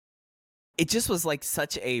 It just was like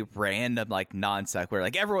such a random, like, non sequitur.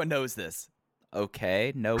 Like, everyone knows this.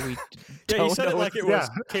 Okay, no, we yeah, don't he said know it like it was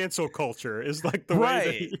cancel culture is like the way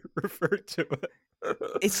that he referred to it.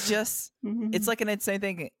 It's just, it's like an insane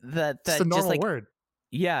thing that it's a normal just like word.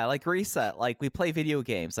 Yeah, like reset. Like we play video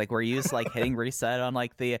games. Like we're used like hitting reset on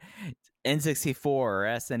like the N64 or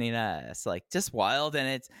SNES. Like just wild,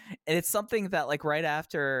 and it's something that like right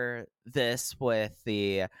after this with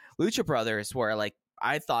the Lucha Brothers, where like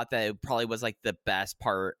I thought that it probably was like the best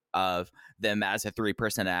part of them as a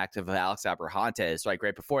 3-person act of Alex Abrahantes, like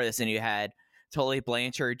right before this, and you had Tully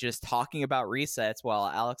Blanchard just talking about resets while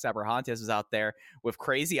Alex Abrahantes was out there with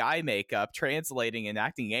crazy eye makeup, translating and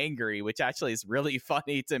acting angry, which actually is really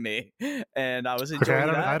funny to me. And I was enjoying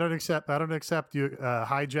that. I don't accept you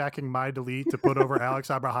hijacking my delete to put over Alex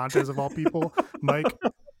Abrahantes of all people, Mike.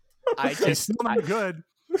 He's still not good.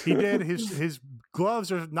 He did his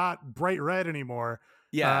gloves are not bright red anymore.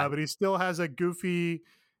 Yeah, but he still has a goofy.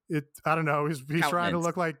 I don't know. He's trying to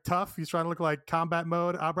look like tough. He's trying to look like combat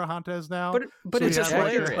mode Abrahantes now. But so it's just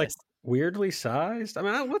like weirdly sized. I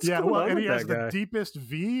mean, what's going on and with he has that guy? The deepest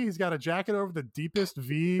V. He's got a jacket over the deepest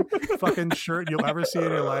V fucking shirt you'll ever see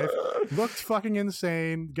in your life. Looked fucking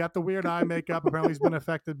insane. Got the weird eye makeup. Apparently, he's been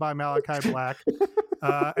affected by Malachi Black.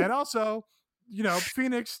 And also,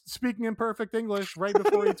 Phoenix speaking in perfect English right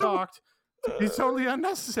before he talked. He's totally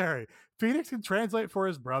unnecessary. Phoenix can translate for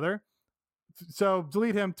his brother. So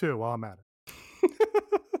delete him too while I'm at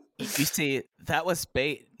it. You see, that was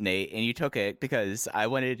bait, Nate, and you took it because I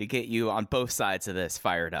wanted to get you on both sides of this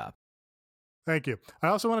fired up. Thank you. I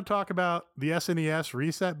also want to talk about the SNES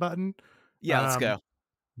reset button. Yeah, let's go.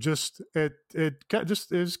 Just it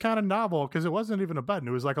was kind of novel because it wasn't even a button.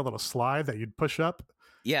 It was like a little slide that you'd push up.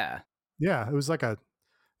 Yeah. Yeah, it was like a,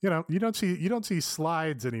 you don't see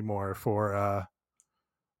slides anymore for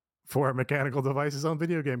mechanical devices on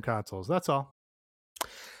video game consoles. That's all.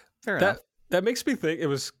 Fair enough. That makes me think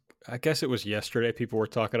I guess it was yesterday people were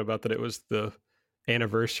talking about that it was the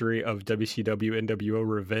anniversary of WCW NWO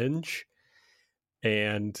Revenge.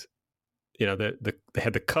 And, they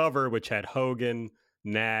had the cover, which had Hogan,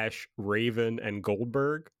 Nash, Raven, and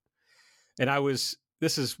Goldberg. And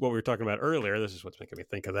this is what we were talking about earlier. This is what's making me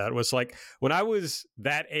think of that. It was like when I was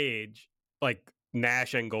that age, like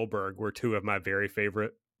Nash and Goldberg were two of my very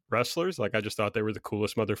favorite wrestlers. Like I just thought they were the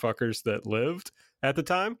coolest motherfuckers that lived at the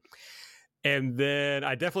time. And then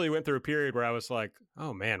I definitely went through a period where I was like,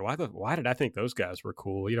 oh man, why did I think those guys were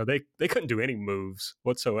cool? They couldn't do any moves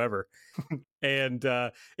whatsoever. and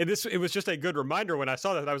it was just a good reminder when I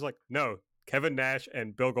saw that. I was like, no, Kevin Nash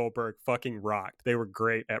and Bill Goldberg fucking rocked. They were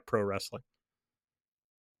great at pro wrestling.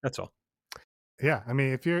 That's all. Yeah, I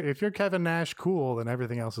mean, if you're Kevin Nash cool, then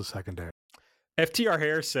everything else is secondary. FTR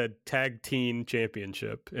Hair said tag team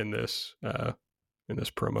championship in this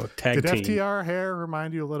promo. Did FTR Hair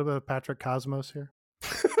remind you a little bit of Patrick Cosmos here?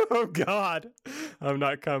 Oh God, I'm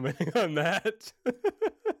not commenting on that.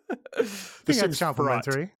 I think that's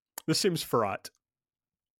complimentary. This seems fraught.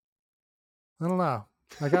 I don't know.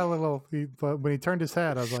 I got a little when he turned his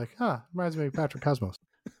head. I was like, reminds me of Patrick Cosmos.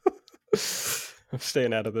 I'm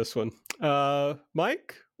staying out of this one.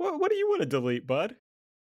 Mike, what do you want to delete, bud?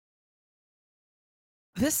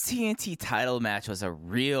 This TNT title match was a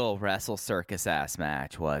real Wrestle Circus ass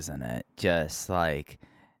match, wasn't it? Just like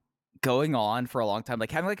going on for a long time,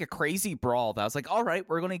 like having like a crazy brawl that I was like, all right,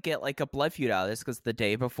 we're going to get like a blood feud out of this, because the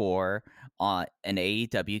day before on an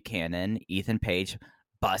AEW canon, Ethan Page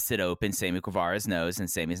busted open Sammy Guevara's nose, and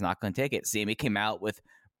Sammy's not going to take it. Sammy came out with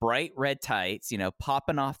bright red tights,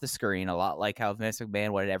 popping off the screen, a lot like how Vince McMahon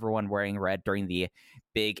wanted everyone wearing red during the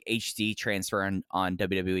big HD transfer on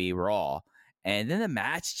WWE Raw. And then the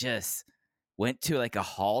match just went to like a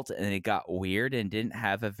halt, and it got weird and didn't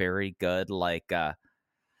have a very good like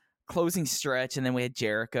closing stretch. And then we had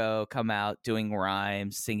Jericho come out doing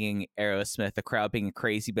rhymes, singing Aerosmith, the crowd being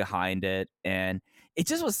crazy behind it. And it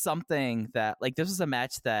just was something that, like, this was a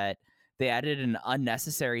match that they added an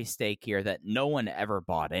unnecessary stake here that no one ever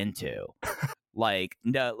bought into. Like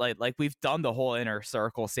we've done the whole Inner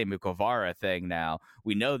Circle Sammy Guevara thing now.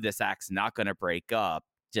 We know this act's not going to break up.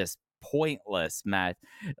 Just pointless match,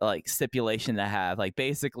 like stipulation to have, like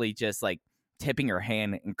basically just like tipping your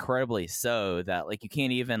hand incredibly so that like you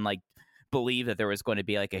can't even like believe that there was going to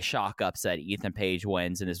be like a shock upset. Ethan Page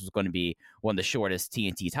wins, and this was going to be one of the shortest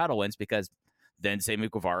TNT title wins, because then Sammy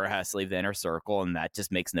Guevara has to leave the Inner Circle, and that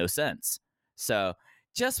just makes no sense. So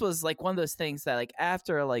just was like one of those things that like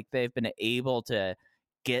after like they've been able to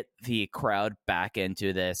get the crowd back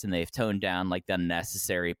into this, and they've toned down like the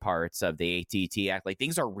unnecessary parts of the ATT act, like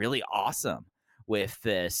things are really awesome with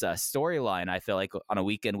this storyline, I feel like, on a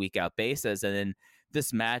week in, week out basis. And then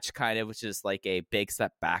this match kind of was just like a big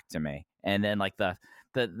step back to me. And then like the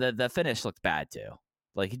finish looked bad too.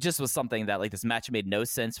 Like it just was something that like this match made no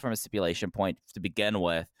sense from a stipulation point to begin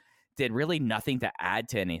with, did really nothing to add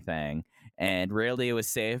to anything. And really it was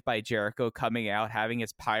saved by Jericho coming out, having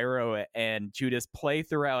his pyro and Judas play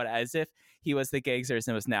throughout as if he was the Gangsters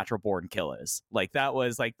and it was Natural Born Killers. Like that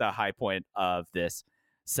was like the high point of this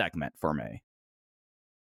segment for me.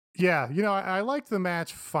 Yeah, I liked the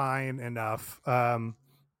match fine enough,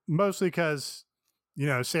 mostly because,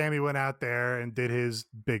 Sammy went out there and did his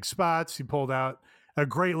big spots. He pulled out a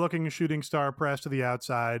great-looking shooting star press to the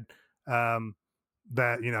outside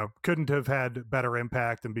that, couldn't have had better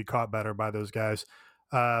impact and be caught better by those guys.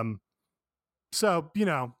 So,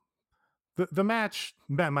 the match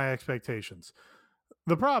met my expectations.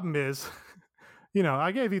 The problem is,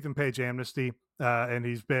 I gave Ethan Page amnesty, and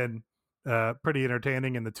he's been pretty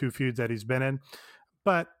entertaining in the two feuds that he's been in,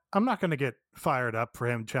 but I'm not going to get fired up for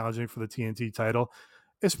him challenging for the TNT title,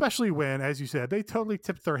 especially when, as you said, they totally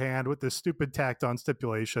tipped their hand with this stupid tacked on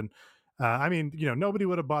stipulation. I mean, nobody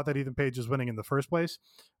would have bought that Ethan Page was winning in the first place,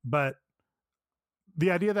 but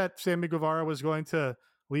the idea that Sammy Guevara was going to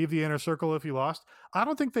leave the Inner Circle if he lost, I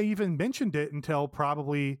don't think they even mentioned it until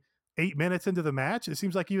probably 8 minutes into the match. It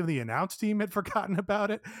seems like even the announce team had forgotten about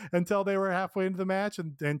it until they were halfway into the match,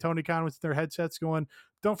 and Tony Khan with their headsets going,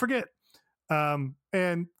 "Don't forget."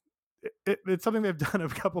 And it's something they've done a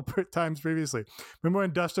couple times previously. Remember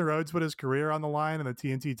when Dustin Rhodes put his career on the line in the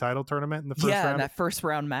TNT title tournament in the first round? Yeah, in that first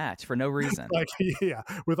round match for no reason.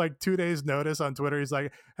 With like 2 days notice on Twitter, he's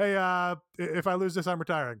like, "Hey, if I lose this, I'm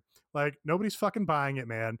retiring." Like, nobody's fucking buying it,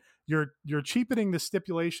 man. You're cheapening the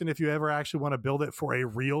stipulation if you ever actually want to build it for a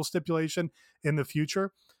real stipulation in the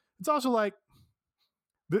future. It's also like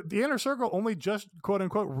the Inner Circle only just quote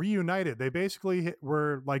unquote reunited. They basically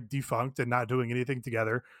were like defunct and not doing anything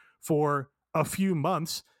together for a few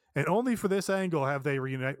months, and only for this angle have they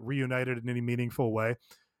reunited in any meaningful way.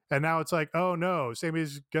 And now it's like, oh no,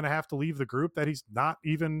 Sammy's gonna have to leave the group that he's not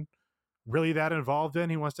even really that involved in.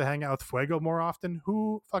 He wants to hang out with Fuego more often.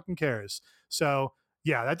 Who fucking cares? So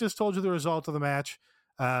yeah, that just told you the result of the match.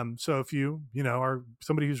 So if you are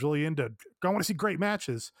somebody who's really into, I want to see great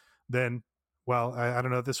matches, then, well, I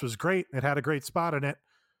don't know if this was great. It had a great spot in it,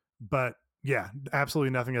 but yeah, absolutely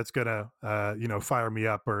nothing that's gonna fire me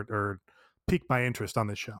up or pique my interest on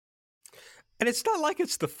this show. And it's not like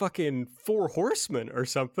it's the fucking Four Horsemen or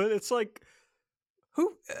something. It's like,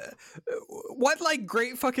 who, what like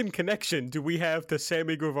great fucking connection do we have to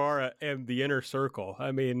Sammy Guevara and the Inner Circle?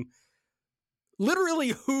 I mean,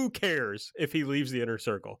 literally, who cares if he leaves the Inner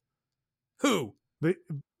Circle? Who?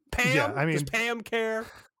 Pam? Yeah, I mean, does Pam care?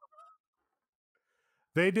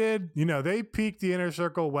 They did, they peaked the Inner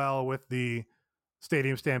Circle well with the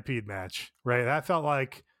Stadium Stampede match, right? That felt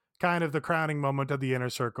like kind of the crowning moment of the Inner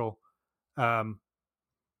Circle. And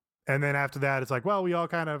And then after that, it's like, well, we all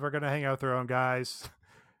kind of are going to hang out with our own guys.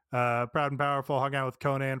 Proud and Powerful hung out with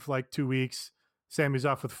Conan for like 2 weeks. Sammy's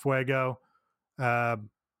off with Fuego. And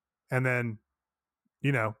then,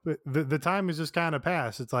 you know, the time has just kind of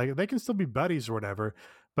passed. It's like they can still be buddies or whatever,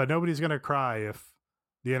 but nobody's going to cry if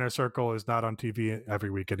the Inner Circle is not on TV every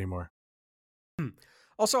week anymore.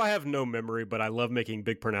 Also, I have no memory, but I love making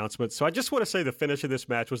big pronouncements. So I just want to say the finish of this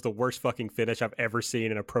match was the worst fucking finish I've ever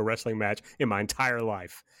seen in a pro wrestling match in my entire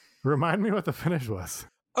life. Remind me what the finish was.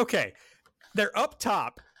 Okay, they're up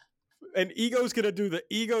top, and Ego's going to do the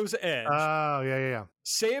Ego's Edge. Oh, yeah.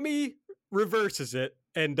 Sammy reverses it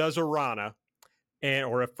and does a Rana.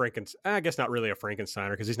 Or a Frankenstein. I guess not really a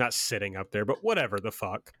Frankensteiner because he's not sitting up there, but whatever the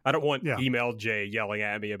fuck. I don't want Email Jay yelling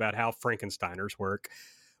at me about how Frankensteiners work.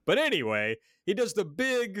 But anyway, he does the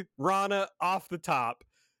big Rana off the top.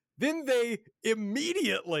 Then they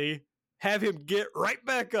immediately have him get right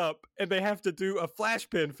back up and they have to do a flash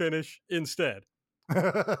pin finish instead.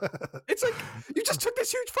 It's like, you just took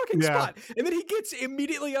this huge fucking spot. And then he gets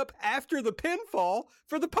immediately up after the pinfall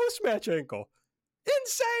for the post-match ankle.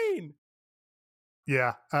 Insane!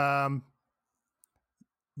 Yeah.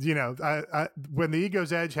 You know, I when the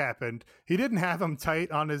Ego's Edge happened, he didn't have him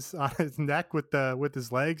tight on his neck with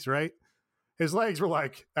his legs, right? His legs were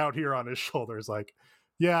like out here on his shoulders. Like,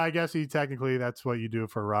 yeah, I guess technically that's what you do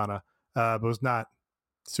for Rana, but it was not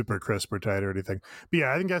super crisp or tight or anything. But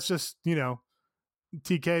yeah, I think that's just, you know,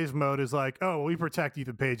 TK's mode is like, oh, well, we protect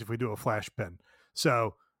Ethan Page if we do a flash pin.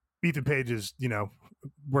 So Ethan Page is, you know,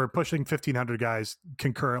 we're pushing 1,500 guys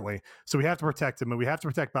concurrently. So we have to protect him, and we have to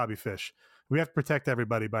protect Bobby Fish. We have to protect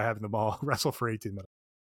everybody by having them all wrestle for 18 minutes.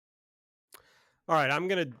 All right, I'm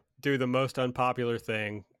going to do the most unpopular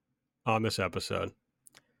thing on this episode.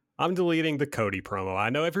 I'm deleting the Cody promo. I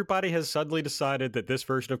know everybody has suddenly decided that this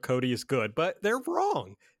version of Cody is good, but they're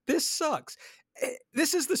wrong. This sucks.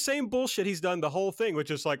 This is the same bullshit he's done the whole thing, which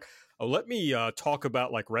is like, oh, let me talk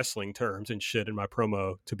about like wrestling terms and shit in my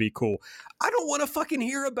promo to be cool. I don't want to fucking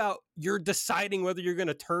hear about you're deciding whether you're going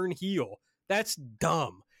to turn heel. That's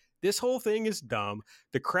dumb. This whole thing is dumb.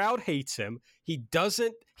 The crowd hates him. He's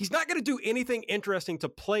not going to do anything interesting to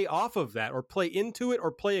play off of that or play into it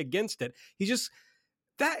or play against it.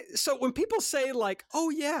 So when people say like,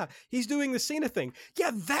 oh yeah, he's doing the Cena thing.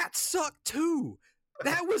 Yeah, that sucked too.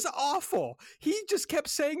 That was awful. He just kept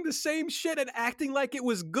saying the same shit and acting like it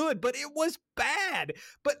was good, but it was bad.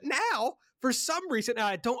 But now, for some reason, and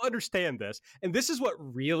I don't understand this, and this is what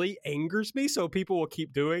really angers me, so people will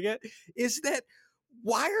keep doing it, is that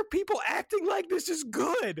why are people acting like this is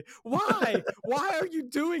good? Why? Why are you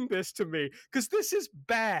doing this to me? Because this is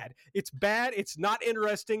bad. It's bad. It's not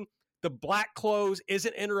interesting. The black clothes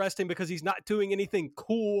isn't interesting because he's not doing anything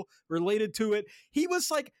cool related to it. He was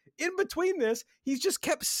like, in between this, he's just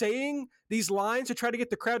kept saying these lines to try to get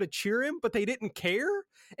the crowd to cheer him, but they didn't care.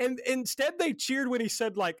 And instead they cheered when he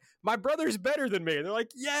said like, my brother's better than me. And they're like,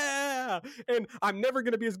 yeah. And I'm never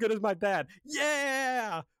going to be as good as my dad.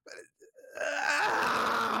 Yeah.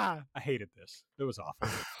 I hated this. It was awful.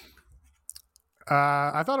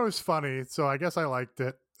 I thought it was funny, so I guess I liked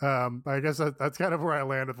it. I guess that's kind of where I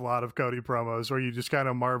land with a lot of Cody promos, where you just kind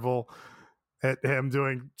of marvel at him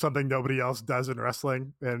doing something nobody else does in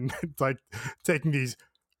wrestling, and it's like taking these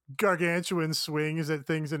gargantuan swings at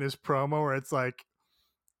things in his promo where it's like,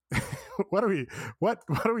 what are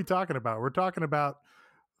we talking about? We're talking about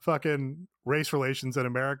fucking race relations in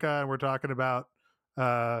America, and we're talking about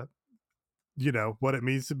you know, what it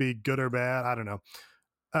means to be good or bad. I don't know.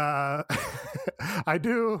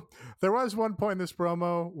 There was one point in this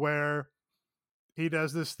promo where he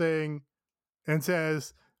does this thing and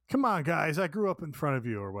says, come on guys, I grew up in front of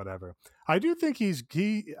you or whatever. I do think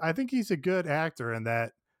I think he's a good actor in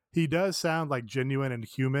that he does sound like genuine and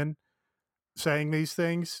human saying these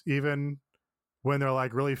things, even when they're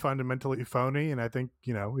like really fundamentally phony. And I think,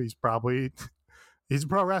 you know, he's a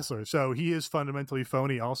pro wrestler, so he is fundamentally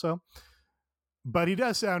phony also. But he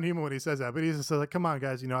does sound human when he says that. But he's just like, come on,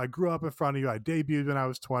 guys, you know, I grew up in front of you. I debuted when I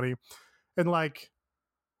was 20. And like,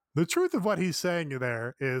 the truth of what he's saying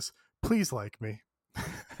there is, please like me.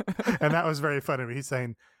 And that was very funny to me. He's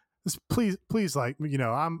saying, please like me. You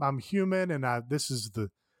know, I'm human, and this is the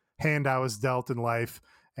hand I was dealt in life.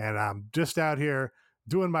 And I'm just out here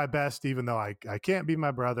doing my best, even though I can't be my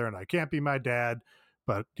brother and I can't be my dad.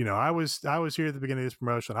 But, you know, I was here at the beginning of this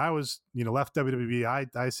promotion. I was, you know, left WWE.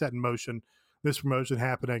 I set in motion this promotion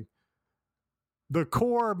happening. The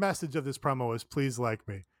core message of this promo is please like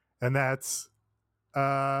me. And that's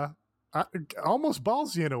almost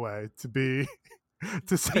ballsy in a way to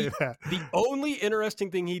say that. The only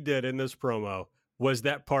interesting thing he did in this promo was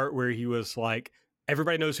that part where he was like,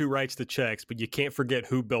 everybody knows who writes the checks, but you can't forget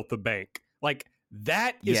who built the bank. Like,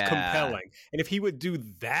 that is compelling. And if he would do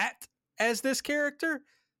that as this character,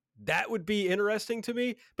 that would be interesting to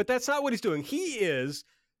me. But that's not what he's doing.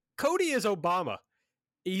 Cody is Obama.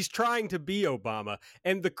 He's trying to be Obama.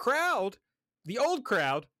 And the crowd, the old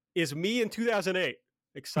crowd, is me in 2008,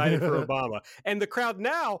 excited for Obama. And the crowd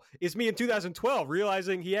now is me in 2012,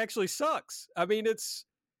 realizing he actually sucks. I mean, it's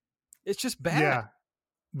just bad. Yeah.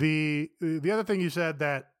 The other thing you said,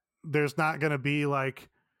 that there's not going to be like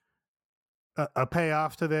a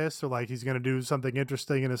payoff to this, or like he's going to do something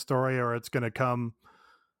interesting in his story, or it's going to come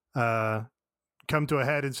to a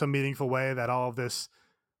head in some meaningful way, that all of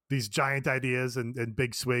these giant ideas and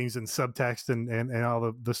big swings and subtext and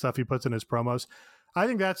all the stuff he puts in his promos. I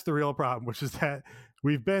think that's the real problem, which is that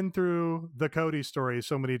we've been through the Cody story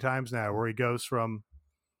so many times now, where he goes from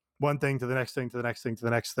one thing to the next thing to the next thing to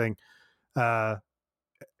the next thing, and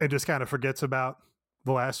just kind of forgets about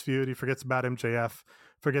the last feud. He forgets about MJF,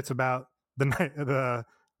 forgets about the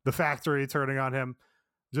factory turning on him.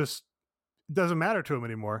 Just doesn't matter to him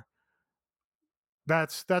anymore.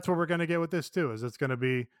 That's what we're going to get with this too. Is it's going to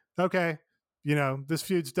be, okay, this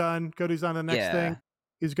feud's done. Cody's on the next thing.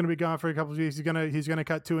 He's going to be gone for a couple of weeks. He's going to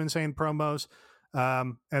cut 2 insane promos,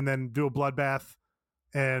 and then do a bloodbath.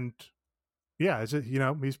 And yeah,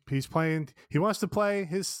 he's playing. He wants to play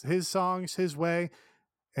his songs his way,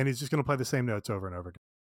 and he's just going to play the same notes over and over again.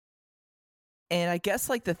 And I guess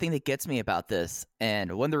like the thing that gets me about this,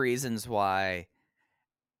 and one of the reasons why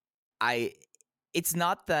it's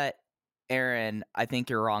not that, Aaron, I think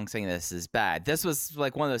you're wrong saying this is bad. This was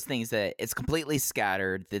like one of those things that it's completely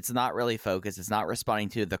scattered. It's not really focused. It's not responding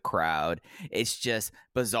to the crowd. It's just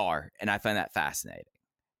bizarre. And I find that fascinating,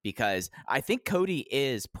 because I think Cody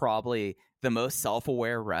is probably the most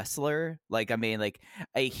self-aware wrestler. Like, I mean, like,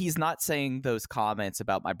 he's not saying those comments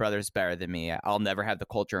about my brother's better than me. I'll never have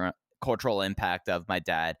the cultural impact of my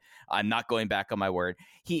dad. I'm not going back on my word.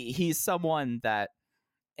 He's someone that,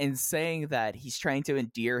 in saying that, he's trying to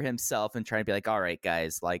endear himself and trying to be like, all right,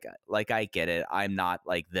 guys, like I get it. I'm not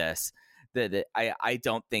like this. I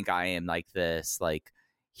don't think I am like this, like,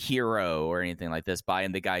 hero or anything like this, but I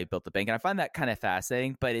am the guy who built the bank. And I find that kind of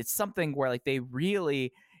fascinating, but it's something where like they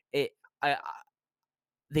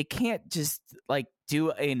can't just like do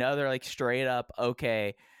another like straight up,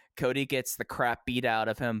 okay, Cody gets the crap beat out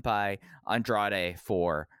of him by Andrade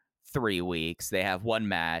for 3 weeks. They have one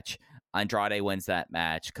match. Andrade wins that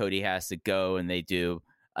match. Cody has to go, and they do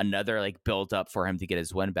another like build up for him to get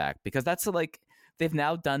his win back, because that's like they've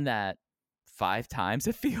now done that 5 times.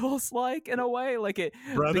 It feels like, in a way, like it.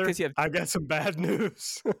 Brother, because I've got some bad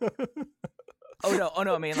news. Oh no!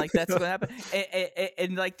 I mean, like that's what happened,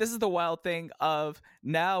 and like this is the wild thing of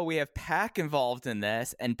now we have Pac involved in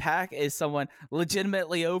this, and Pac is someone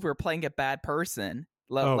legitimately over playing a bad person.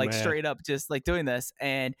 Like straight up just like doing this,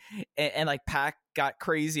 and like Pac got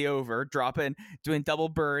crazy over doing double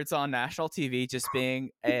birds on national TV, just being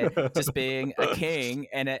a king,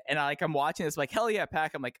 and I'm watching this like, hell yeah,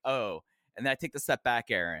 Pac. I'm like, oh, and then I take the step back,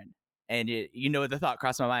 Aaron, and the thought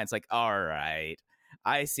crossed my mind. It's like, all right,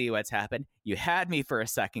 I see what's happened. You had me for a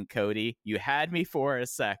second, Cody. You had me for a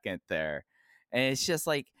second there, and it's just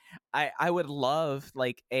like I would love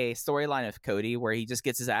like a storyline of Cody where he just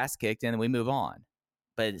gets his ass kicked and then we move on.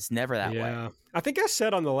 But it's never that way. I think I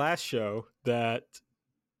said on the last show that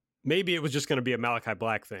maybe it was just going to be a Malachi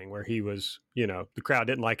Black thing where he was, the crowd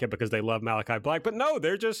didn't like it because they love Malachi Black. But no,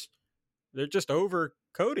 they're just over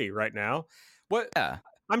Cody right now. Yeah.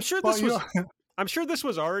 I'm sure this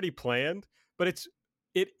was already planned, but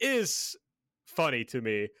it is funny to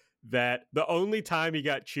me that the only time he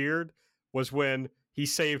got cheered was when he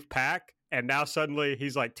saved Pac. And now suddenly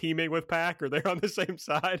he's like teaming with Pac, or they're on the same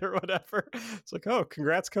side or whatever. It's like, oh,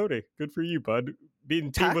 congrats, Cody. Good for you, bud.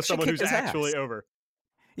 Being teamed with someone who's actually over.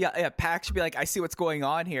 Yeah. Pac should be like, I see what's going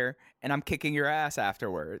on here, and I'm kicking your ass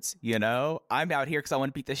afterwards. I'm out here because I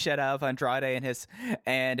want to beat the shit out of Andrade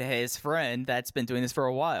and his friend that's been doing this for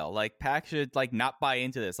a while. Like, Pac should like not buy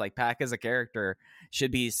into this. Like, Pac as a character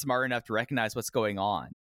should be smart enough to recognize what's going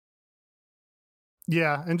on.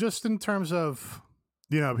 Yeah, and just in terms of,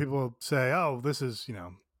 people say, oh, this is,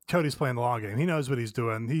 Cody's playing the long game. He knows what he's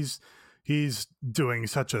doing. He's doing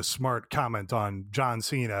such a smart comment on John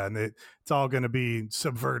Cena, and it's all going to be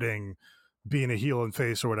subverting being a heel and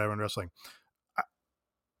face or whatever in wrestling.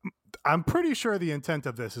 I'm pretty sure the intent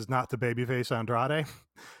of this is not to babyface Andrade,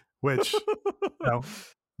 which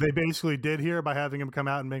they basically did here by having him come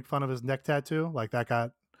out and make fun of his neck tattoo. Like, that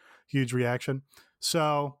got huge reaction.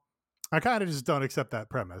 So I kind of just don't accept that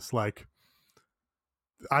premise. Like,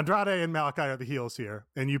 Andrade and Malachi are the heels here,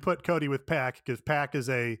 and you put Cody with Pac because Pac is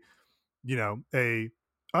a a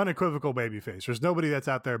unequivocal babyface. There's nobody that's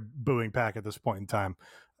out there booing Pac at this point in time,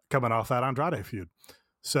 coming off that Andrade feud.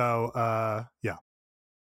 So, yeah.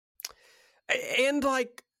 And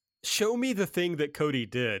like, show me the thing that Cody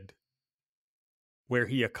did where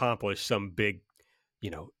he accomplished some big,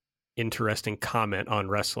 interesting comment on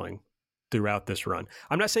wrestling throughout this run.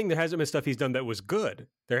 I'm not saying there hasn't been stuff he's done that was good.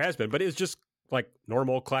 There has been, but it's just like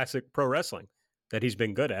normal classic pro wrestling that he's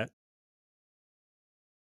been good at.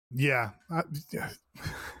 Yeah.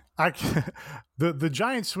 The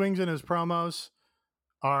giant swings in his promos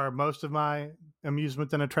are most of my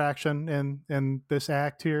amusement and attraction in this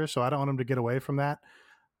act here. So I don't want him to get away from that.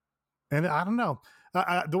 And I don't know.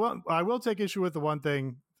 I will take issue with the one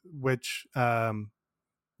thing, which, I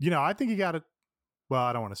think he got it. Well,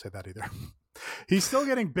 I don't want to say that either. He's still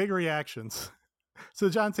getting big reactions. So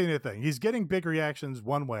the John Cena thing, he's getting big reactions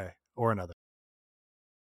one way or another.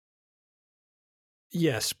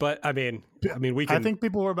 Yes, but I mean, we can. I think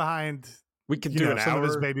people were behind. We could do some of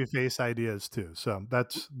his babyface ideas too. So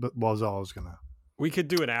was all I was gonna. We could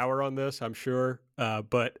do an hour on this, I'm sure,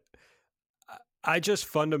 but I just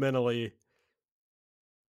fundamentally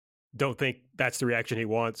don't think that's the reaction he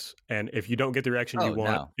wants. And if you don't get the reaction you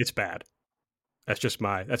want, it's bad. That's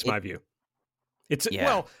my view.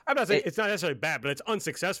 Well, I'm not saying it's not necessarily bad, but it's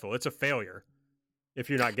unsuccessful. It's a failure if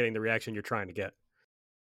you're not getting the reaction you're trying to get.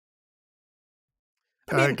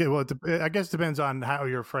 I guess it depends on how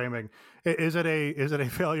you're framing. Is it a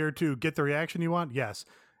failure to get the reaction you want? Yes.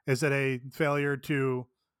 Is it a failure to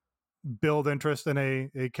build interest in a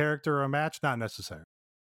character or a match? Not necessarily.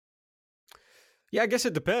 Yeah, I guess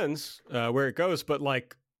it depends where it goes, but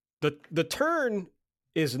like the turn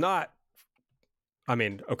is not. I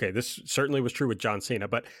mean, okay, this certainly was true with John Cena,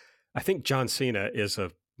 but I think John Cena is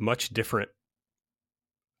a much different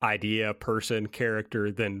idea, person,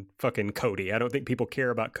 character than fucking Cody. I don't think people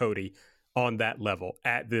care about Cody on that level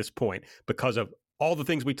at this point because of all the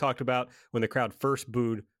things we talked about when the crowd first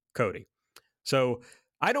booed Cody. So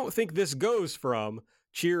I don't think this goes from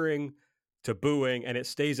cheering to booing and it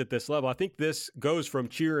stays at this level. I think this goes from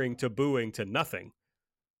cheering to booing to nothing.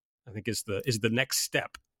 I think is the next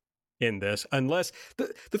step in this, unless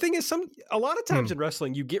the thing is a lot of times in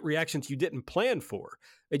wrestling you get reactions you didn't plan for,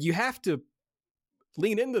 and you have to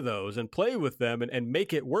lean into those and play with them and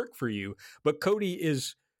make it work for you. But Cody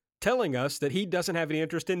is telling us that he doesn't have any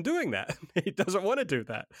interest in doing that. He doesn't want to do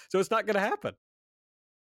that, so it's not going to happen.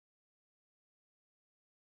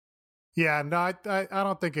 Yeah, no, I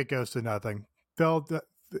don't think it goes to nothing. The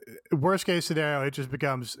worst case scenario, it just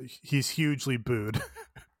becomes he's hugely booed.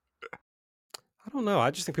 I don't know. I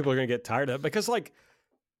just think people are going to get tired of it because, like,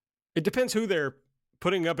 it depends who they're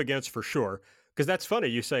putting up against for sure. Because that's funny.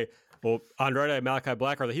 You say, well, Andrade and Malachi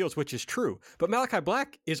Black are the heels, which is true. But Malachi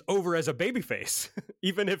Black is over as a babyface,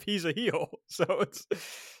 even if he's a heel. So it's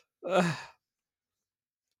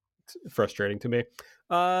frustrating to me.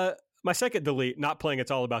 My second delete, not playing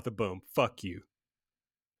It's All About the Boom. Fuck you.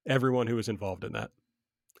 Everyone who was involved in that.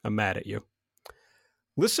 I'm mad at you.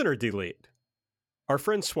 Listener delete. Our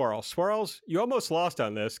friend Swirls. Swirls, you almost lost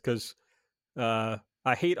on this because I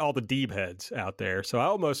hate all the Deeb heads out there, so I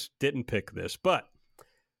almost didn't pick this. But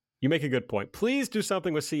you make a good point. Please do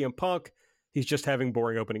something with CM Punk. He's just having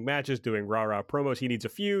boring opening matches, doing rah-rah promos. He needs a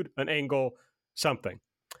feud, an angle, something.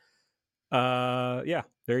 Yeah,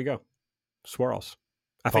 there you go. Swirls.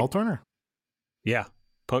 Paul Turner. Yeah,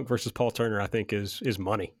 Punk versus Paul Turner, I think, is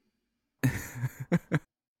money.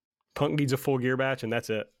 Punk needs a full gear match, and that's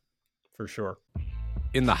it, for sure.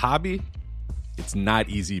 In the hobby, it's not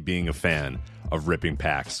easy being a fan of ripping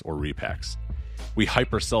packs or repacks. We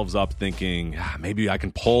hype ourselves up thinking, maybe I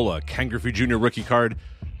can pull a Ken Griffey Jr. rookie card,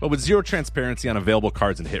 but with zero transparency on available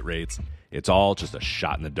cards and hit rates, it's all just a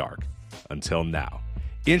shot in the dark. Until now.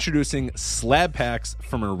 Introducing Slab Packs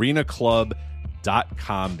from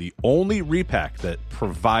ArenaClub.com, the only repack that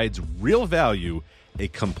provides real value, a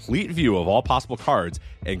complete view of all possible cards,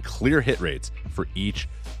 and clear hit rates for each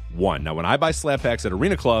one. Now, when I buy Slab Packs at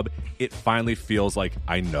Arena Club, it finally feels like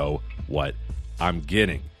I know what I'm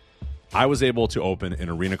getting. I was able to open an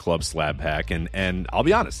Arena Club slab pack, and I'll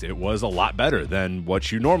be honest, it was a lot better than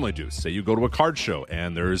what you normally do. Say you go to a card show,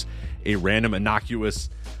 and there's a random innocuous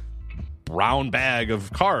brown bag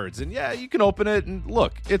of cards, and yeah, you can open it, and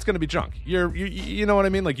look, it's going to be junk. You know what I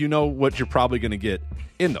mean? Like, you know what you're probably going to get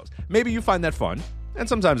in those. Maybe you find that fun, and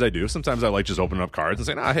sometimes I do. Sometimes I like just opening up cards and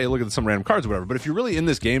saying, hey, look at some random cards or whatever. But if you're really in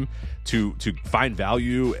this game to find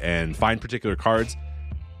value and find particular cards,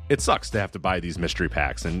 it sucks to have to buy these mystery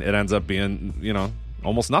packs, and it ends up being,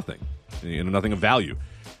 almost nothing. Nothing of value.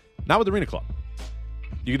 Not with Arena Club.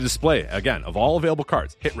 You can display, again, of all available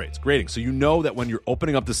cards, hit rates, grading, so you know that when you're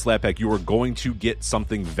opening up the slab pack, you are going to get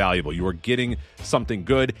something valuable. You are getting something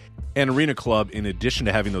good. And Arena Club, in addition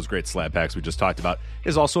to having those great slab packs we just talked about,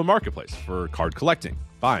 is also a marketplace for card collecting,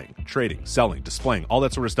 buying, trading, selling, displaying, all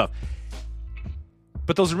that sort of stuff.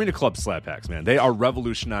 But those Arena Club slab packs, man, they are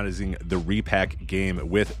revolutionizing the repack game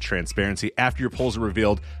with transparency. After your pulls are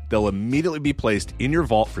revealed, they'll immediately be placed in your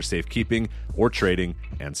vault for safekeeping or trading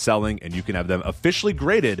and selling, and you can have them officially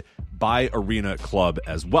graded by Arena Club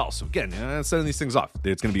as well. So again, sending these things off,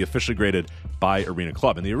 it's going to be officially graded by Arena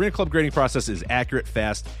Club. And the Arena Club grading process is accurate,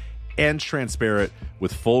 fast, and transparent,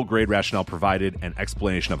 with full grade rationale provided and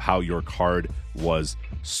explanation of how your card was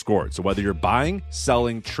scored. So whether you're buying,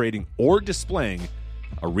 selling, trading, or displaying,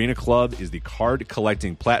 Arena Club is the card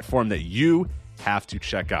collecting platform that you have to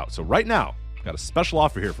check out. So right now, I've got a special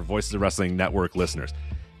offer here for Voices of Wrestling Network listeners.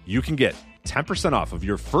 You can get 10% off of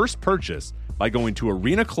your first purchase by going to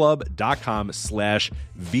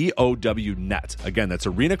arenaclub.com/VOWnet. Again, that's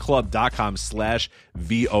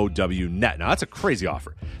arenaclub.com/VOWnet. Now, that's a crazy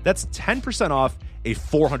offer. That's 10% off a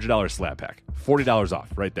 $400 slab pack. $40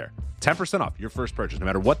 off right there. 10% off your first purchase. No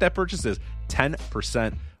matter what that purchase is,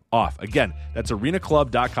 10% off. Again, that's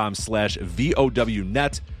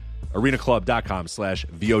arenaclub.com/VOWnet.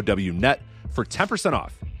 arenaclub.com/VOWnet for 10%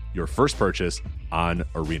 off your first purchase on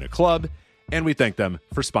Arena Club. And we thank them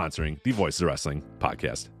for sponsoring the Voices of Wrestling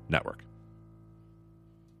Podcast Network.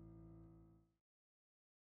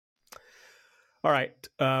 All right.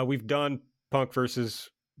 We've done Punk versus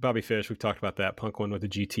Bobby Fish. We've talked about that. Punk won with the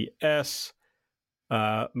GTS.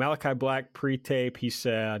 Malachi Black pre-tape, he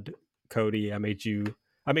said, Cody, I made your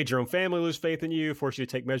own family lose faith in you, forced you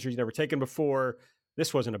to take measures you've never taken before.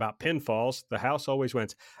 This wasn't about pinfalls. The house always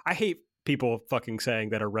wins. I hate people fucking saying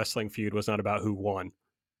that a wrestling feud was not about who won.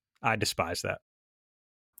 I despise that.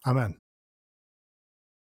 Amen.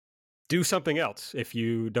 Do something else. If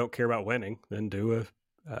you don't care about winning, then do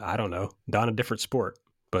don a different sport,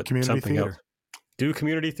 but Community something theater. else. Do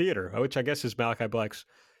community theater, which I guess is Malachi Black's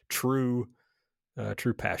true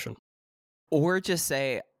passion. Or just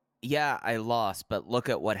say, yeah, I lost, but look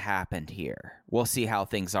at what happened here. We'll see how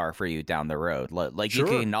things are for you down the road. Like, Sure.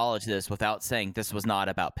 You can acknowledge this without saying this was not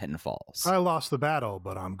about pinfalls. I lost the battle,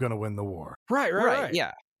 but I'm going to win the war. Right.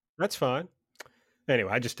 Yeah. That's fine.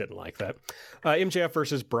 Anyway, I just didn't like that. MJF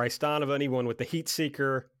versus Bryce Donovan. He won with the Heat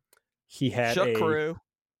Seeker. He had Crew.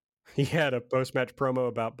 He had a post-match promo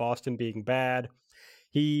about Boston being bad.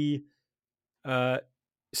 He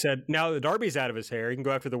said, now that Darby's out of his hair, he can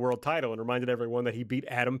go after the world title, and reminded everyone that he beat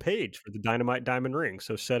Adam Page for the Dynamite Diamond Ring.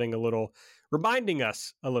 So reminding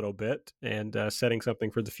us a little bit and setting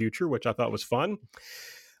something for the future, which I thought was fun.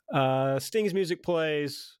 Sting's music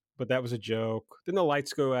plays, but that was a joke. Then the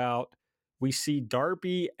lights go out. We see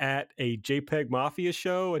Darby at a JPEG Mafia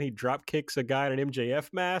show, and he drop kicks a guy in an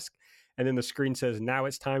MJF mask. And then the screen says, now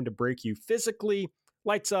it's time to break you physically.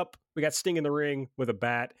 Lights up. We got Sting in the ring with a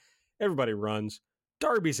bat. Everybody runs.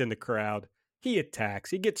 Darby's in the crowd. He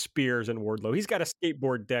attacks. He gets spears and Wardlow. He's got a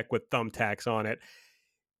skateboard deck with thumbtacks on it.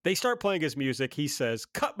 They start playing his music. He says,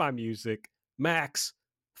 cut my music. Max,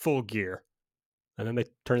 full gear. And then they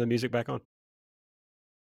turn the music back on.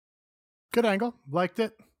 Good angle. Liked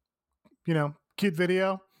it. Cute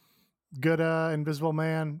video. Good Invisible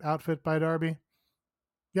Man outfit by Darby.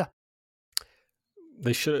 Yeah.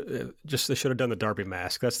 They should have done the Darby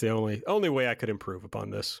mask. That's the only way I could improve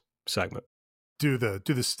upon this segment. Do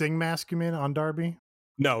the Sting mask, you mean, on Darby?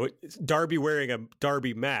 No, it's Darby wearing a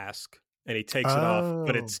Darby mask, and he takes it off,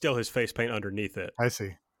 but it's still his face paint underneath it. I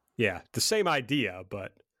see. Yeah, the same idea,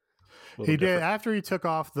 but he did after he took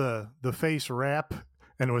off the face wrap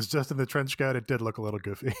and was just in the trench coat. It did look a little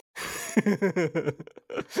goofy.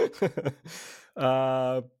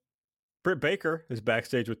 Britt Baker is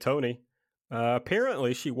backstage with Tony.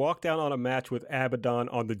 Apparently, she walked out on a match with Abaddon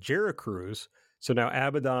on the Jericho Cruise. So now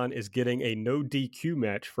Abaddon is getting a no DQ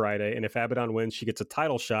match Friday, and if Abaddon wins, she gets a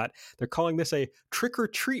title shot. They're calling this a trick or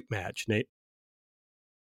treat match, Nate.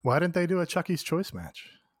 Why didn't they do a Chucky's Choice match?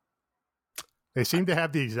 They seem to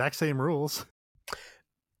have the exact same rules.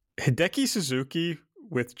 Hideki Suzuki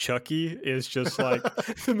with Chucky is just like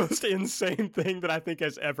the most insane thing that I think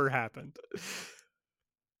has ever happened.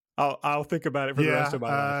 I'll think about it for the rest of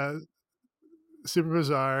my life. Super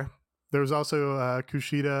bizarre. There was also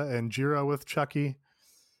Kushida and Jiro with Chucky,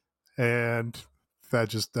 and I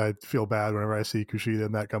feel bad whenever I see Kushida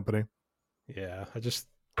in that company. Yeah,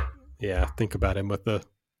 think about him with the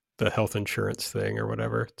health insurance thing or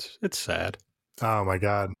whatever. It's sad. Oh my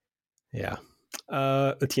god. Yeah.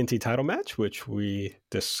 The TNT title match, which we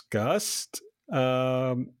discussed.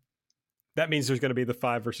 That means there's going to be the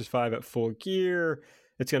 5 versus 5 at Full Gear.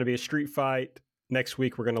 It's going to be a street fight. Next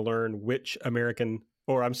week, we're going to learn which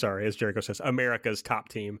as Jericho says, America's top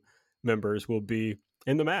team members will be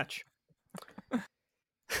in the match.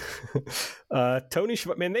 Tony,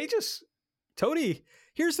 man, Tony,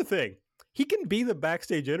 here's the thing. He can be the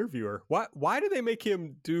backstage interviewer. Why do they make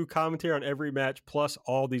him do commentary on every match plus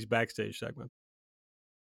all these backstage segments?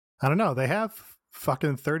 I don't know. They have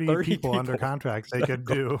fucking 30 people under contract they could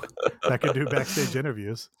do that could do backstage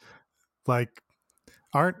interviews. Like,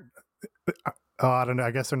 I don't know.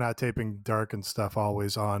 I guess they're not taping Dark and stuff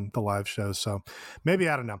always on the live shows. So maybe,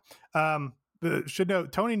 I don't know. Should know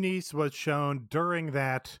Tony Nese was shown during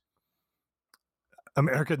that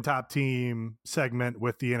American Top Team segment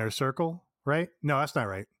with the Inner Circle, right? No, that's not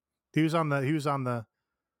right. He was on the.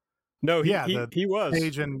 No, he was.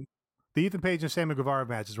 The Ethan Page and Sammy Guevara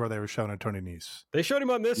matches where they were showing Tony Nese. They showed him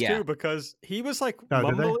on this too because he was like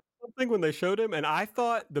mumbling something when they showed him, and I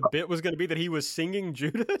thought the bit was going to be that he was singing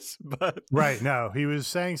Judas, but right, no, he was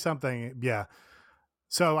saying something. Yeah.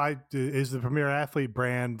 So is the Premier Athlete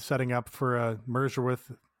brand setting up for a merger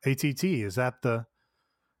with ATT? Is that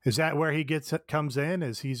where he comes in?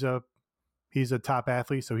 Is he's a top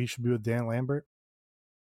athlete, so he should be with Dan Lambert?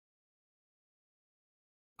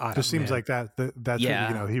 Just seems like that's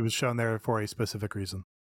he was shown there for a specific reason.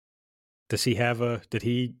 Does he have did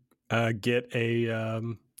he get a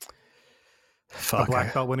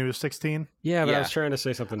black belt when he was 16? Yeah, but I was trying to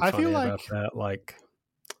say something funny about that. Like,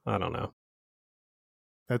 I don't know.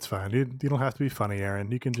 That's fine. You don't have to be funny,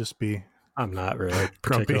 Aaron. You can just be. I'm not really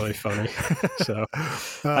particularly funny, so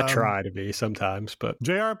I try to be sometimes. But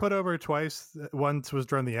JR put over twice. Once was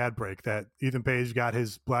during the ad break that Ethan Page got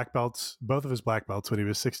his black belts, both of his black belts when he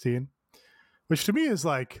was 16, which to me is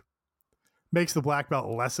like makes the black belt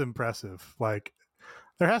less impressive. Like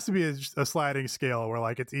there has to be a sliding scale where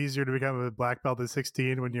like it's easier to become a black belt at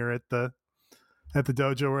 16 when you're at the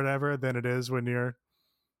dojo or whatever than it is when you're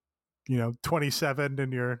 27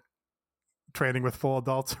 and you're training with full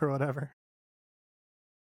adults or whatever.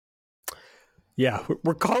 Yeah,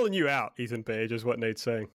 we're calling you out, Ethan Page, is what Nate's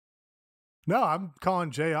saying. No, I'm calling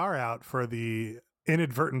JR out for the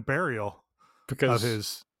inadvertent burial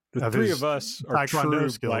because the three of us are true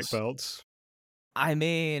skills. Black belts. I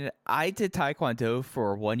mean, I did Taekwondo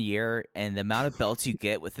for 1 year, and the amount of belts you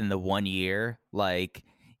get within the 1 year, like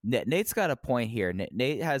Nate's got a point here.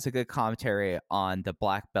 Nate has a good commentary on the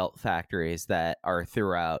black belt factories that are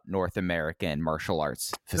throughout North American martial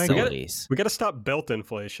arts facilities. We got to stop belt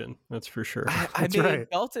inflation. That's for sure. I mean, right.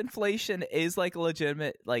 Belt inflation is like a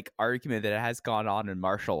legitimate argument that has gone on in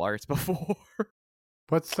martial arts before.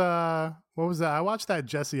 What was that? I watched that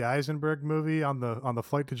Jesse Eisenberg movie on the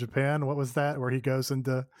flight to Japan. What was that? Where he goes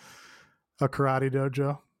into a karate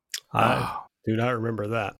dojo? I do not remember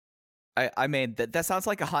that. I mean, that sounds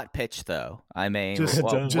like a hot pitch, though. I mean, what's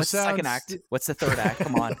the second act? What's the third act?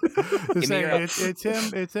 Come on.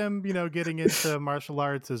 It's him, getting into martial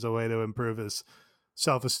arts as a way to improve his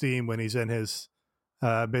self-esteem when he's in his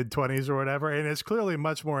mid-20s or whatever. And it's clearly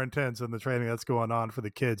much more intense than the training that's going on for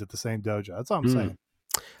the kids at the same dojo. That's all I'm saying.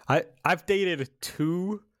 I've dated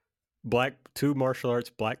two martial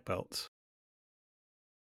arts black belts.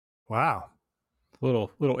 Wow.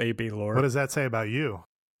 Little AB lore. What does that say about you?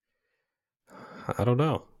 I don't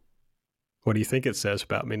know. What do you think it says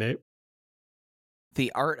about me, Nate?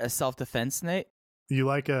 The art of self-defense, Nate? You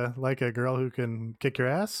like a girl who can kick your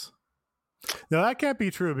ass? No, that can't be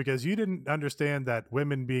true because you didn't understand that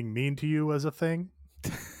women being mean to you was a thing.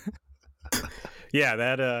 Yeah,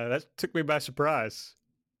 that took me by surprise.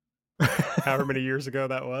 However many years ago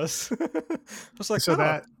that was. I was like, so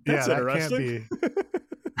that's interesting. That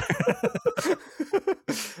can't be.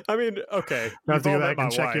 I mean, okay. I have to go back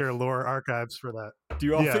and check your lore archives for that. Do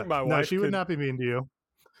you all think my wife? No, she would not be mean to you.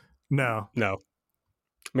 No. I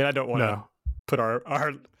mean, I don't want to put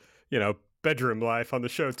our bedroom life on the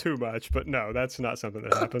show too much, but no, that's not something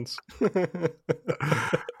that happens.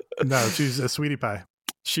 No, she's a sweetie pie.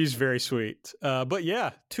 She's very sweet. But yeah,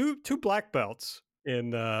 two black belts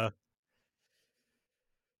in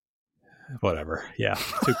whatever. Yeah.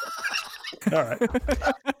 All right.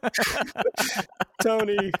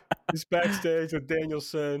 Tony is backstage with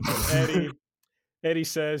Danielson and Eddie. Eddie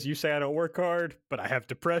says, "You say I don't work hard, but I have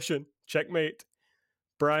depression. Checkmate."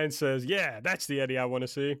 Brian says, "Yeah, that's the Eddie I want to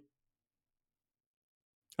see."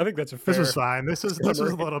 I think that's a fair. This was fine. This was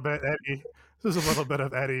a little bit Eddie. This was a little bit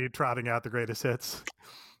of Eddie trotting out the greatest hits.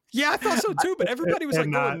 Yeah, I thought so too, but everybody was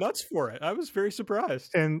going nuts for it. I was very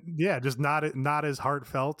surprised. And yeah, just not as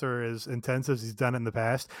heartfelt or as intense as he's done in the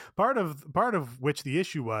past. Part of which the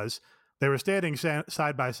issue was they were standing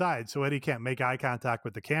side by side, so Eddie can't make eye contact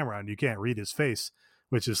with the camera, and you can't read his face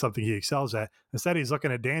which is something he excels at. Instead, he's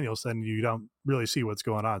looking at Danielson, and you don't really see what's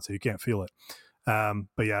going on, so you can't feel it.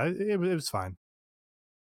 But yeah, it was fine.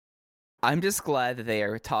 I'm just glad that they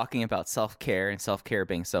are talking about self-care and self-care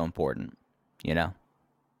being so important. That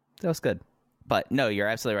was good. But no, you're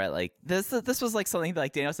absolutely right. Like this was like something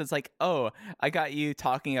like Danielson's like, oh, I got you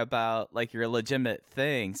talking about like your legitimate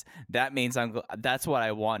things. That means that's what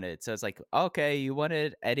I wanted. So it's like, okay, you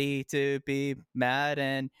wanted Eddie to be mad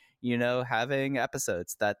and having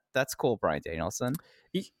episodes. That's cool, Bryan Danielson.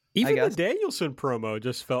 Even the Danielson promo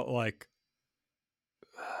just felt like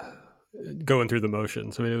going through the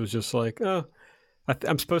motions. I mean, it was just like, oh,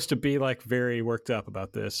 I'm supposed to be like very worked up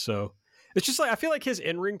about this. So it's just like, I feel like his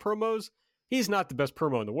in-ring promos, he's not the best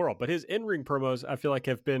promo in the world, but his in-ring promos, I feel like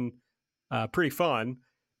have been pretty fun.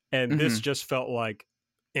 And this just felt like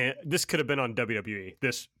this could have been on WWE,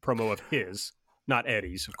 this promo of his, not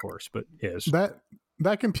Eddie's, of course, but his.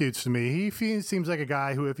 That computes to me. He seems like a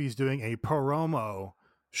guy who, if he's doing a promo,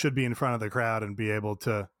 should be in front of the crowd and be able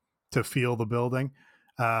to feel the building.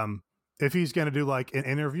 If he's going to do like an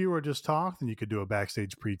interview or just talk, then you could do a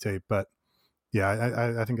backstage pre-tape. But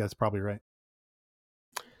yeah, I think that's probably right.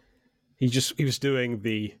 He was doing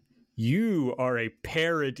the "you are a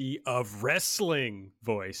parody of wrestling"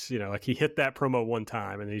 voice. Like he hit that promo one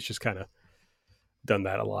time, and he's just kind of done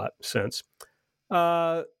that a lot since.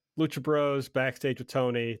 Lucha Bros backstage with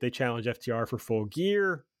Tony. They challenge FTR for Full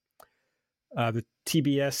Gear. The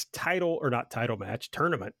TBS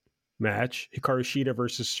tournament match. Hikaru Shida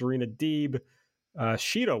versus Serena Deeb.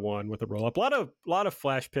 Shida won with a roll up. A lot of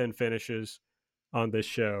flash pin finishes on this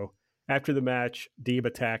show. After the match, Deeb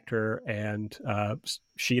attacked her, and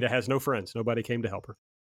Shida has no friends. Nobody came to help her.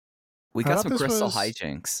 We got some Crystal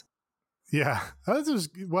hijinks. Yeah, this was,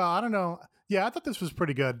 well, I don't know. Yeah, I thought this was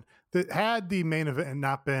pretty good. Had the main event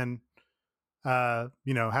not been, had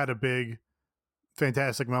a big,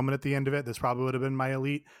 fantastic moment at the end of it, this probably would have been my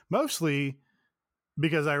elite. Mostly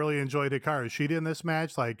because I really enjoyed Hikaru Shida in this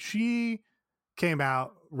match. Like, she came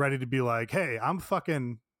out ready to be like, hey, I'm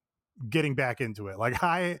fucking getting back into it. Like,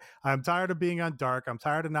 I'm tired of being on Dark. I'm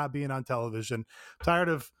tired of not being on television. I'm tired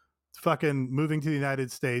of fucking moving to the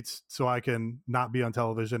United States so I can not be on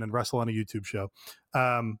television and wrestle on a YouTube show.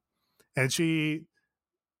 And she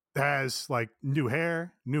has like new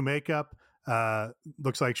hair, new makeup.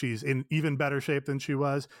 Looks like she's in even better shape than she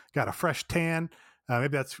was. Got a fresh tan.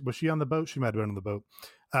 Maybe was she on the boat? She might have been on the boat.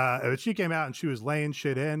 But she came out and she was laying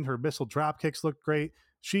shit in. Her missile drop kicks looked great.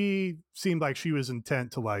 She seemed like she was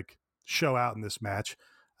intent to like show out in this match.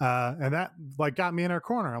 And that like got me in her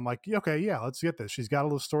corner. I'm like, okay, yeah, let's get this. She's got a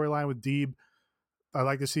little storyline with Deeb. I'd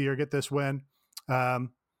like to see her get this win.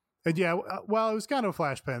 And yeah, well, it was kind of a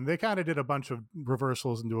flash pin. They kind of did a bunch of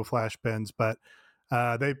reversals into a flash pins, but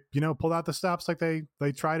they, pulled out the stops like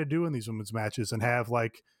they try to do in these women's matches and have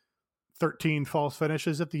like 13 false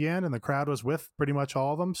finishes at the end, and the crowd was with pretty much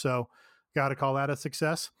all of them. So got to call that a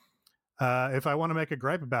success. If I want to make a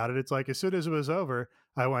gripe about it, it's like as soon as it was over,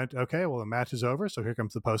 I went, okay, well, the match is over. So here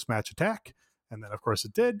comes the post-match attack. And then, of course,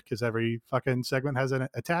 it did, because every fucking segment has an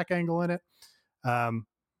attack angle in it.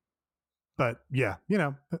 But yeah,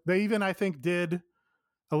 they even, I think, did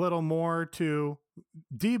a little more to...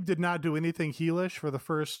 Deeb did not do anything heelish for the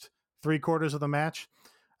first 3/4 of the match.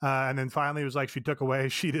 And then finally it was like she took away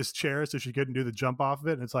Shida's chair so she couldn't do the jump off of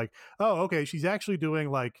it. And it's like, oh, okay, she's actually doing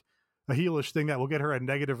like a heelish thing that will get her a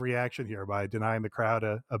negative reaction here by denying the crowd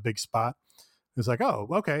a big spot. It's like, oh,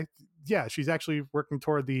 okay. Yeah, she's actually working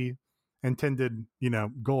toward the intended,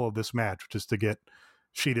 goal of this match, which is to get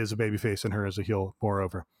Shida as a babyface and her as a heel,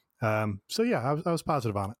 moreover. So yeah, I was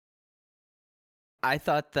positive on it. I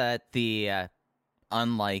thought that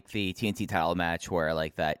unlike the TNT title match where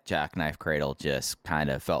like that jackknife cradle just kind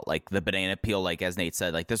of felt like the banana peel, like as Nate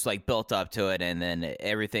said, like this like built up to it, and then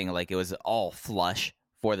everything like it was all flush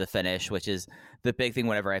for the finish, which is the big thing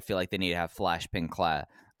whenever I feel like they need to have flash pin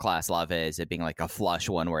class love is it being like a flush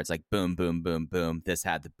one where it's like boom, boom, boom, boom. This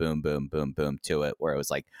had the boom, boom, boom, boom to it where it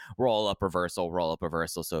was like roll up reversal.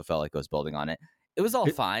 So it felt like it was building on it. It was all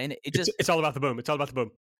fine. It's all about the boom. It's all about the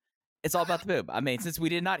boom. It's all about the boom. I mean, since we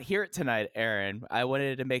did not hear it tonight, Aaron, I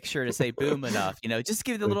wanted to make sure to say boom enough, just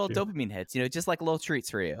give the little dopamine hits, just like little treats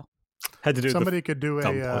for you. Had to do somebody could do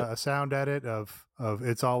a sound edit of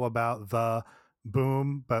it's all about the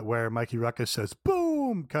boom, but where Mikey Ruckus says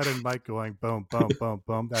boom, cut in Mike going boom, boom, boom,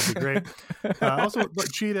 boom. That'd be great. Also,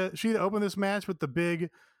 Shida opened this match with the big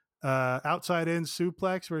outside in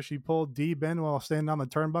suplex where she pulled Deeb in while standing on the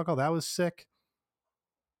turnbuckle. That was sick.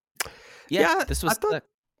 Yeah, this was.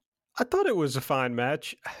 I thought it was a fine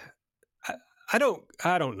match. I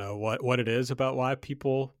don't know what it is about why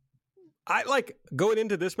people. I like going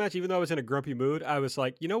into this match, even though I was in a grumpy mood, I was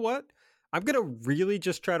like, you know what? I'm going to really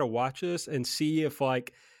just try to watch this and see if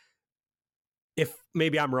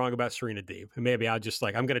maybe I'm wrong about Serena Deeb. And maybe I'm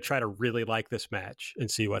going to try to really like this match and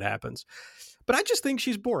see what happens. But I just think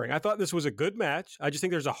she's boring. I thought this was a good match. I just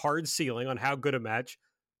think there's a hard ceiling on how good a match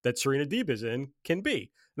that Serena Deeb is in can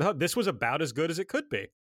be. And I thought this was about as good as it could be.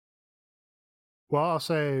 Well, I'll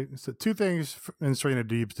say two things in Serena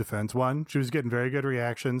Deeb's defense. One, she was getting very good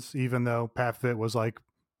reactions, even though Pavit was like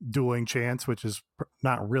dueling chants, which is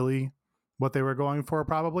not really what they were going for,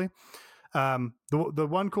 probably. The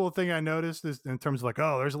one cool thing I noticed is in terms of like,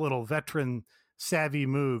 oh, there's a little veteran savvy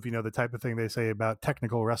move, the type of thing they say about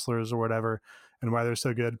technical wrestlers or whatever, and why they're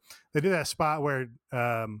so good. They did that spot where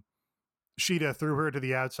Shida threw her to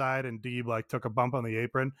the outside and Deeb like took a bump on the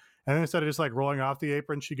apron. And then instead of just like rolling off the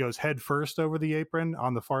apron, she goes head first over the apron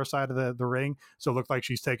on the far side of the ring. So it looked like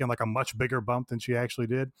she's taking like a much bigger bump than she actually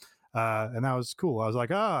did. And that was cool. I was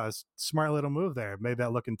like, smart little move there. It made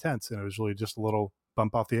that look intense. And it was really just a little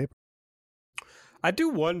bump off the apron. I do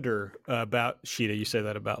wonder about Shida. You say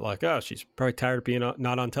that about like, she's probably tired of being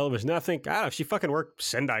not on television. And I think, she fucking worked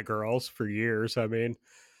Sendai Girls for years. I mean,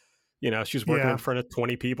 she was working in front of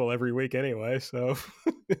 20 people every week anyway. So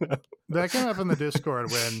that came up in the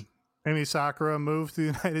Discord when Emi Sakura moved to the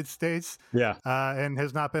United States. Yeah. And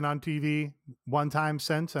has not been on TV one time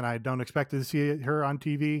since. And I don't expect to see her on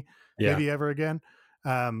TV maybe ever again.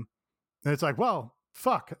 And it's like, well,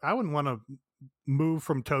 fuck, I wouldn't want to move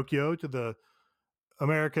from Tokyo to the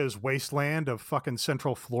America's wasteland of fucking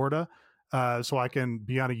Central Florida so I can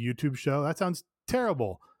be on a YouTube show. That sounds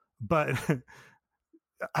terrible. But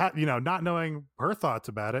not knowing her thoughts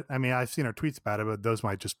about it. I mean, I've seen her tweets about it, but those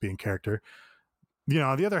might just be in character.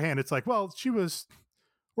 On the other hand, it's like, well, she was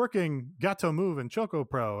working Gato Move and Choco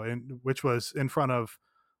Pro, which was in front of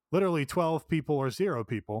literally 12 people or 0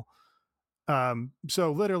 people.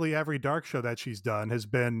 So literally every dark show that she's done has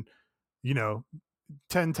been,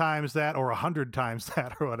 10 times that or 100 times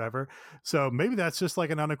that or whatever. So maybe that's just like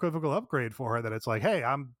an unequivocal upgrade for her, that it's like, hey,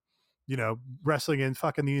 I'm, wrestling in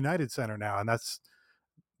fucking the United Center now. And that's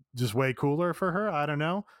just way cooler for her. I don't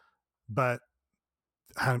know. But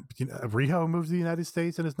Riho moved to the United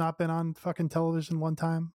States and has not been on fucking television one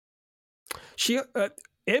time. She,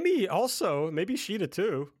 Emi also, maybe Shida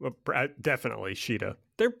too. Well, definitely Shida.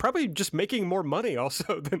 They're probably just making more money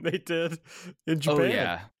also than they did in Japan. Oh,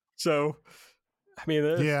 yeah. So, I mean,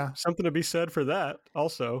 there's something to be said for that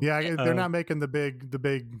also. Yeah, they're not making the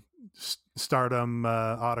big stardom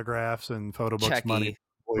autographs and photo books money.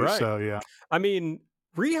 Right. So, yeah. I mean,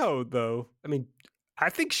 Riho, though, I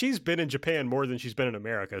think she's been in Japan more than she's been in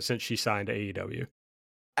America since she signed to AEW.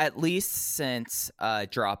 At least since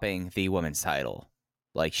dropping the women's title.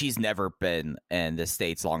 Like, she's never been in the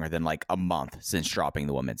States longer than like a month since dropping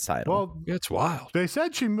the women's title. Well, it's wild. They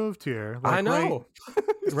said she moved here. Like, I know.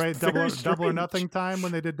 Right? Double or Nothing time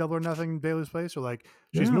when they did Double or Nothing Bayley's Place. Or like,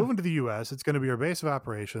 she's moving to the U.S. It's going to be her base of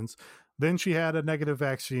operations. Then she had a negative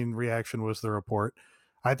vaccine reaction, was the report.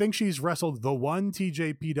 I think she's wrestled the one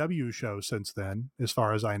TJPW show since then, as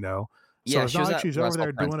far as I know. So it's not like she's over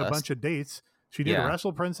there doing a bunch of dates. She did a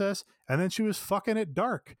Wrestle Princess, and then she was fucking it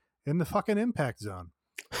dark in the fucking Impact Zone.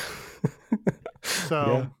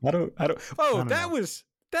 So I don't. Oh, that was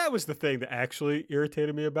the thing that actually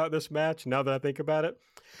irritated me about this match. Now that I think about it,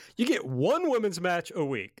 you get one women's match a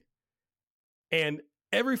week, and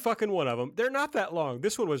every fucking one of them, they're not that long.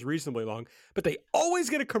 This one was reasonably long, but they always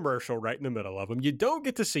get a commercial right in the middle of them. You don't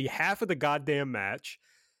get to see half of the goddamn match.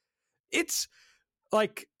 It's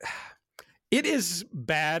like, it is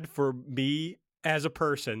bad for me as a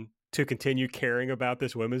person to continue caring about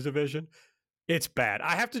this women's division. It's bad.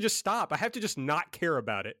 I have to just stop. I have to just not care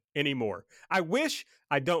about it anymore. I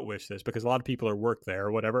don't wish this because a lot of people are work there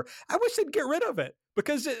or whatever. I wish they'd get rid of it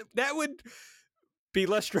because that would be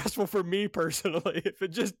less stressful for me personally if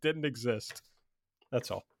it just didn't exist. That's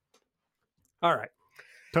all. All right.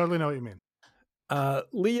 Totally know what you mean.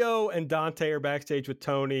 Leo and Dante are backstage with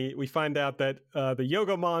Tony. We find out that the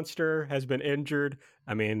Yoga Monster has been injured.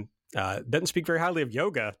 I mean, doesn't speak very highly of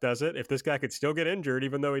yoga, does it? If this guy could still get injured,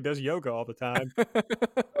 even though he does yoga all the time.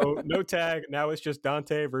 So, no tag. Now it's just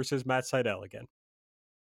Dante versus Matt Sydal again.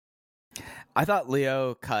 I thought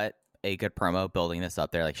Leo cut a good promo building this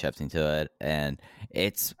up there, like shifting to it. And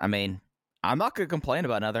I'm not going to complain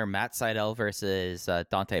about another Matt Sydal versus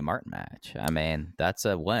Dante Martin match. I mean, that's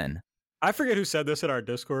a win. I forget who said this in our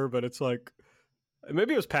Discord, but it's like,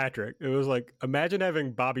 maybe it was Patrick. It was like, imagine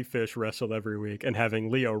having Bobby Fish wrestle every week and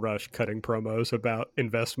having Leo Rush cutting promos about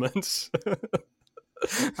investments.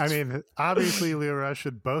 I mean, obviously, Leo Rush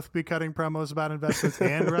should both be cutting promos about investments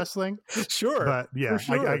and wrestling. Sure, But yeah,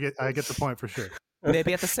 sure. I get the point for sure.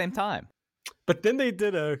 Maybe at the same time. But then they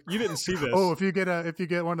did you didn't see this. Oh, if you get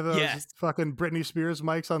one of those Yes. fucking Britney Spears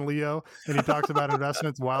mics on Leo and he talks about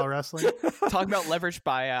investments while wrestling. Talking about leverage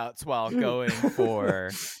buyouts while going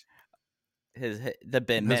for the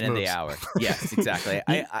men in the moves. hour. Yes, exactly.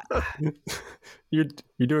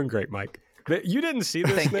 You're doing great, Mike. You didn't see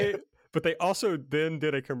this, Thank Nate, you. but they also then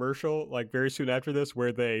did a commercial like very soon after this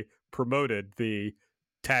where they promoted the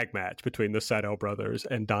tag match between the Seidel brothers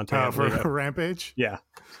and Dante and For Leo. Rampage. Yeah,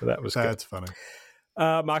 so that was good. That's funny.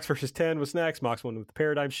 Mox versus 10 was next. Mox won with the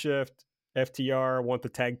paradigm shift. FTR want the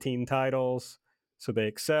tag team titles, so they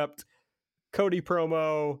accept. Cody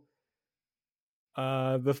promo.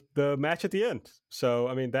 The match at the end. So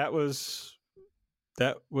I mean that was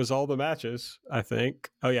all the matches, I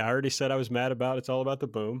think. Oh yeah, I already said I was mad about It's All About the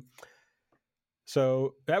Boom.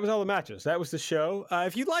 So that was all the matches. That was the show.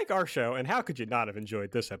 If you like our show, and how could you not have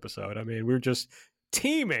enjoyed this episode? I mean, we were just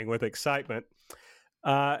teeming with excitement.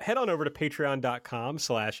 Head on over to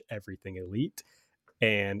patreon.com/everythingelite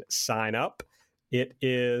and sign up. It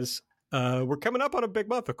is we're coming up on a big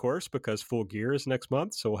month, of course, because Full Gear is next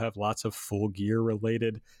month. So we'll have lots of Full Gear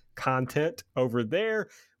related content over there.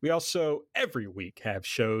 We also every week have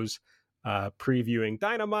shows previewing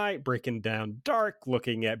Dynamite, breaking down Dark,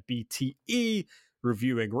 looking at BTE,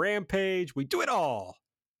 reviewing Rampage. We do it all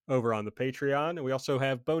over on the Patreon. And we also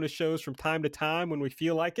have bonus shows from time to time when we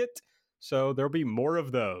feel like it. So there'll be more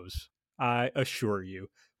of those, I assure you.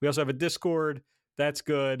 We also have a Discord. That's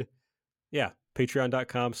good. Yeah,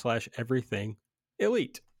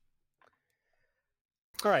 patreon.com/everythingelite.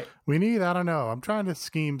 All right. We need, I don't know. I'm trying to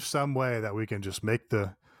scheme some way that we can just make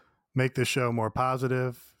the show more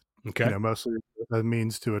positive. Okay. You know, mostly a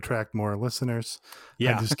means to attract more listeners.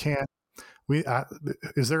 Yeah. I just can't.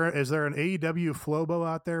 Is there an AEW Flobo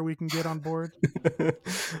out there we can get on board?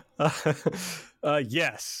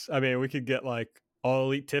 Yes. I mean, we could get like All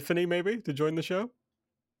Elite Tiffany maybe to join the show.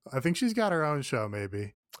 I think she's got her own show,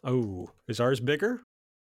 maybe. Oh, is ours bigger?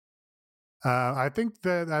 I think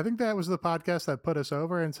that was the podcast that put us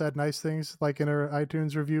over and said nice things like in her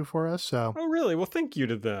iTunes review for us. So, Oh, really? Well, thank you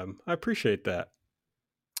to them. I appreciate that.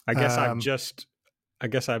 I guess I've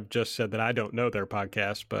just said that I don't know their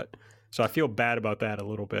podcast, but so I feel bad about that a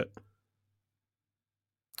little bit.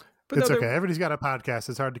 But it's no, okay. Everybody's got a podcast.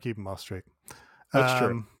 It's hard to keep them all straight. That's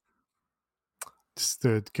true.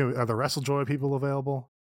 Are the WrestleJoy people available?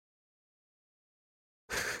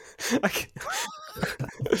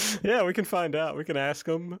 Yeah, we can find out. We can ask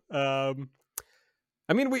them. I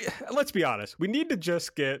mean, let's be honest. We need to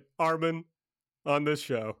just get Armin on this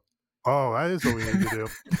show. Oh, that is what we need to do.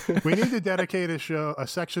 We need to dedicate a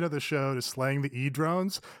section of the show to slaying the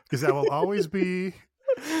E-drones, because that will always be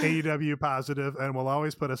AEW positive and will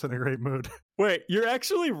always put us in a great mood. Wait, you're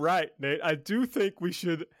actually right, Nate. I do think we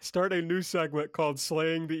should start a new segment called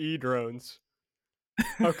Slaying the E-drones.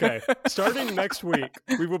 Okay, starting next week,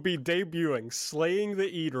 we will be debuting Slaying the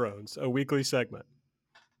E-drones, a weekly segment.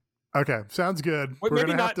 Okay, sounds good. Wait, We're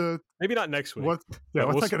gonna have to. Maybe not next week. What's that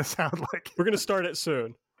going to sound like? We're gonna start it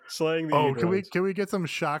soon. Slaying the E-drones. Can we get some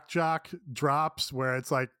shock jock drops where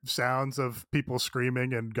it's like sounds of people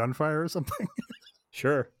screaming and gunfire or something?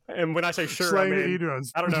 Sure. And when I say sure, Slaying I the mean,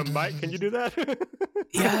 E-drones. I don't know, Mike, can you do that?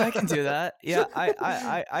 Yeah, I can do that. Yeah,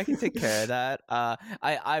 I can take care of that.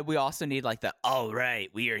 We also need like the all right,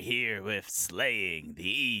 we are here with Slaying the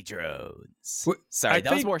E-drones. Sorry,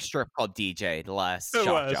 that was more strip called DJ, the last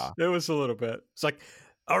shock jock. It was a little bit. It's like,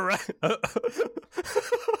 all right.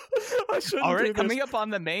 I shouldn't Already do this. coming up on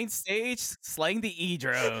the main stage, Slaying the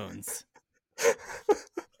E-drones.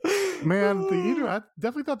 Man, I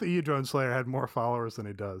definitely thought the E-drone Slayer had more followers than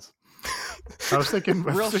he does. I was thinking,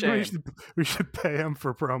 we should pay him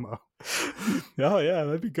for promo. Oh yeah,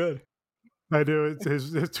 that'd be good. I do.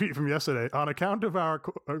 His tweet from yesterday. On account of our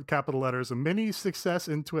capital letters, a mini success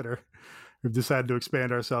in Twitter, we've decided to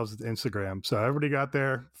expand ourselves to Instagram. So everybody got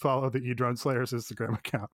there. Follow the E-drone Slayer's Instagram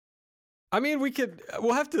account. I mean,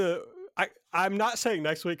 we'll have to. I'm not saying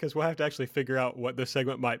next week because we'll have to actually figure out what this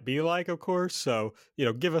segment might be like, of course. So,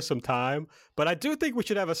 give us some time. But I do think we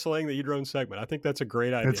should have a Slaying the E-drone segment. I think that's a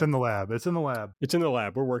great idea. It's in the lab.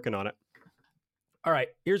 We're working on it. All right.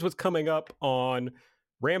 Here's what's coming up on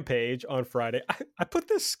Rampage on Friday. I put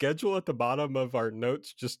this schedule at the bottom of our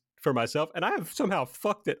notes just for myself, and I have somehow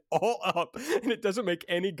fucked it all up, and it doesn't make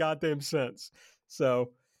any goddamn sense. So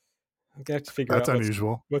I have to figure out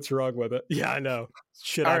unusual. What's wrong with it. Yeah, I know.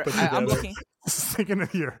 Shit, I put together. thinking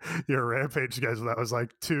of your Rampage schedule. That was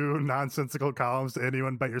like 2 nonsensical columns to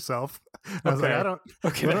anyone but yourself. I was like, I don't.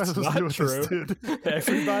 Okay, what am I that's supposed to do not with true. this, dude?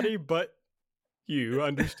 Everybody but you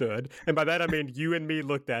understood, and by that I mean you and me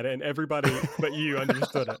looked at it, and everybody but you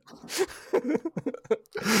understood it.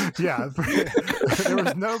 Yeah, there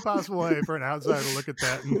was no possible way for an outsider to look at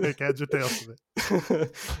that and make heads or tails of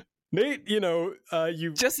it. Nate, you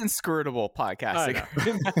Just inscrutable podcasting.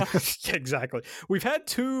 I know. Exactly. We've had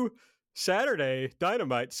 2 Saturday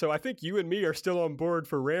Dynamites, so I think you and me are still on board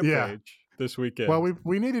for Rampage this weekend. Well,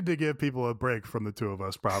 we needed to give people a break from the 2 of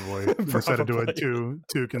us, probably instead of doing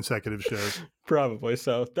two consecutive shows. Probably.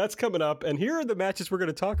 So that's coming up, and here are the matches we're going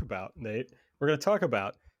to talk about, Nate. We're going to talk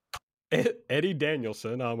about Eddie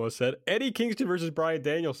Danielson, I almost said. Eddie Kingston versus Bryan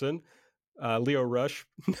Danielson. Leo Rush.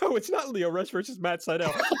 No, it's not Leo Rush versus Matt Sydal.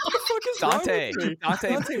 What the fuck is Dante. wrong with me?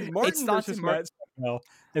 Dante Martin Dante versus Martin. Matt Sydal.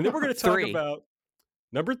 And then we're going to talk 3. about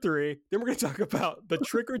number 3. Then we're going to talk about the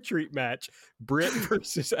trick or treat match, Britt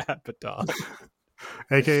versus Abaddon,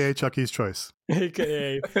 AKA Chucky's Choice.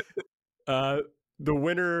 AKA the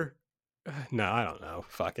winner. No, I don't know.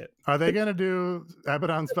 Fuck it. Are they going to do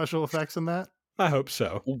Abaddon special effects in that? I hope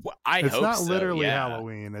so. I It's hope not so, literally yeah.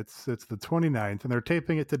 Halloween. It's the 29th, and they're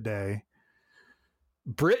taping it today.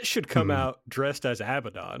 Britt should come out dressed as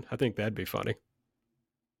Abaddon. I think that'd be funny.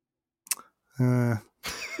 I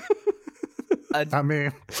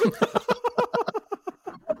mean,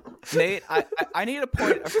 Nate, I need a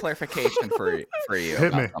point of clarification for you Hit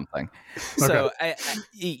about me. something. Okay. So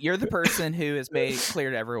you're the person who has made it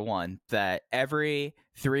clear to everyone that every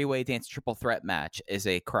 3-way dance triple threat match is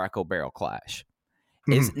a Crackle Barrel Clash.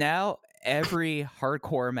 Is now every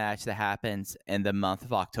hardcore match that happens in the month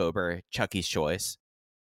of October Chucky's Choice?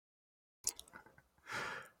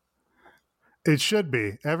 it should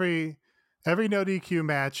be every no DQ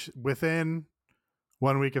match within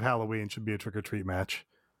 1 week of Halloween should be a trick or treat match.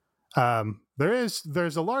 There's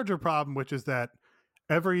a larger problem, which is that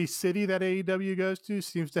every city that AEW goes to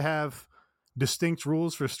seems to have distinct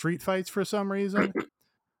rules for street fights for some reason.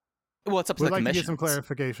 Well, it's up to We'd the like to commissions. get some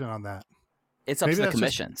clarification on that. It's up Maybe to the that's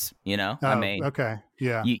just- commissions, I Oh, mean, okay,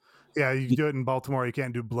 yeah, you- you can do it in Baltimore. You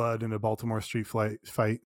can't do blood in a Baltimore street fight.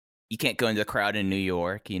 you can't go into the crowd in New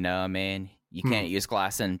York, I mean, you can't use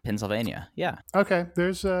glass in Pennsylvania. Yeah. Okay,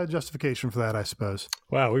 there's justification for that, I suppose.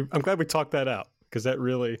 Wow, I'm glad we talked that out because that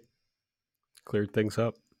really cleared things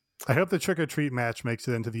up. I hope the trick or treat match makes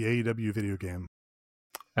it into the AEW video game.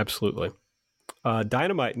 Absolutely.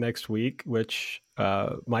 Dynamite next week, which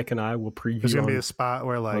Mike and I will preview. There's gonna be on- a spot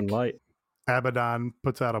where on like Light. Abaddon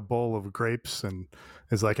puts out a bowl of grapes and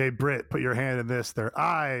is like, "Hey, Britt, put your hand in this. They're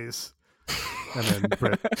eyes." And then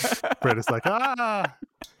Britt is like, "Ah."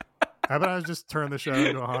 Abaddon's just turned the show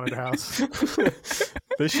into a haunted house.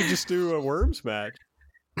 They should just do a Worms match.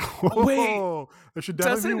 Whoa, there should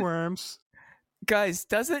definitely doesn't- be worms. Guys,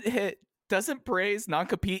 doesn't Bray's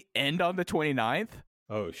non-compete end on the 29th?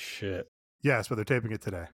 Oh shit! Yes, but they're taping it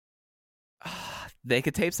today. They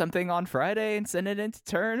could tape something on Friday and send it into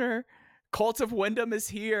Turner. Cult of Wyndham is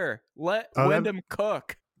here. Let Wyndham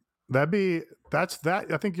cook. That's that.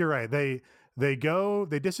 I think you're right. They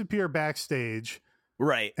disappear backstage,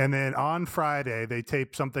 Right. and then on Friday they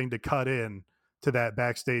tape something to cut in to that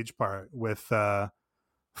backstage part with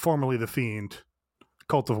formerly the Fiend,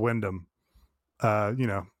 Cult of Wyndham.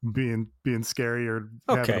 Being scary or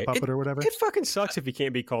having Okay, a puppet or whatever. It fucking sucks if you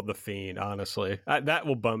can't be called the Fiend. Honestly, that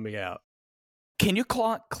will bum me out. Can you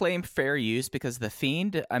claim fair use because the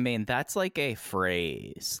Fiend? I mean, that's like a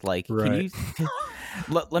phrase. Like, Right. can you?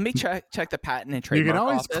 let me check the patent and You trademark can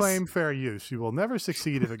always office. claim fair use. You will never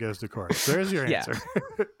succeed if it goes to court. There's your Yeah. answer.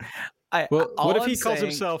 Well, all what if I'm he calls saying-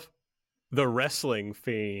 himself the Wrestling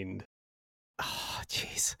Fiend? Oh,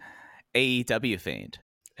 jeez. AEW Fiend.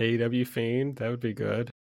 AEW Fiend? That would be good.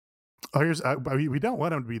 Oh, we don't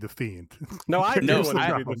want him to be the Fiend. No, I do Here's want the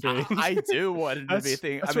him to be problem. the Fiend. I do want it to be a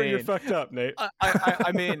thing. That's I where you're mean, fucked up, Nate.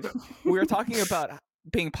 I mean, we were talking about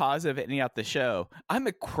being positive ending out the show. I'm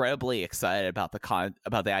incredibly excited about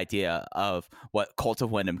the idea of what Cult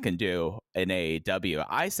of Wyndham can do in AEW.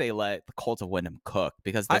 I say let the Cult of Wyndham cook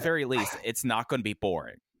because at the very least, it's not going to be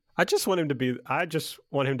boring. I just want him to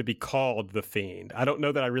be called the Fiend. I don't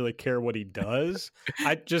know that I really care what he does.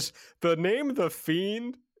 The name the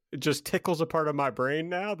Fiend just tickles a part of my brain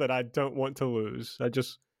now that I don't want to lose. I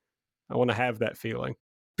want to have that feeling.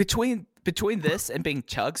 Between this and being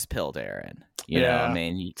Chugs pilled, Aaron, you know, I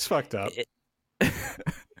mean, It's fucked up. It-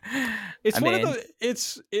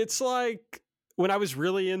 It's like when I was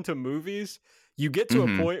really into movies, you get to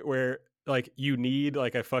a point where like you need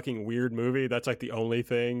like a fucking weird movie. That's like the only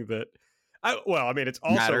thing that It's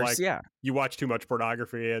also Matters, like yeah. you watch too much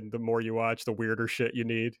pornography, and the more you watch, the weirder shit you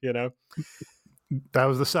need, you know? That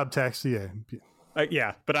was the subtext. Yeah.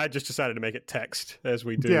 Yeah, but I just decided to make it text as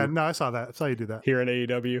we do. Yeah, no, I saw that. I saw you do that. Here in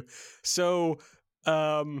AEW. So,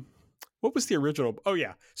 what was the original? Oh,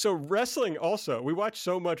 yeah. So wrestling also, we watch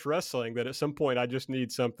so much wrestling that at some point I just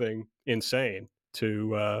need something insane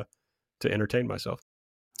to entertain myself.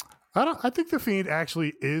 I think The Fiend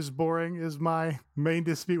actually is boring. Is my main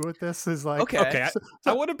dispute with this? Is like Okay.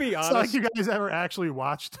 I want to be honest. It's like you guys ever actually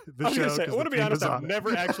watched the show? I want to be honest. I've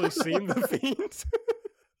never actually seen The Fiend.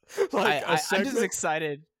 I'm just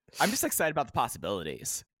excited. I'm just excited about the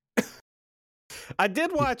possibilities. I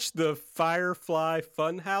did watch the Firefly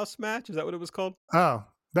Funhouse match. Is that what it was called? Oh,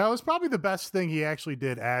 that was probably the best thing he actually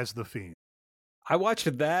did as The Fiend. I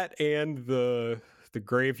watched that and the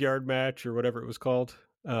graveyard match or whatever it was called.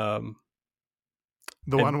 The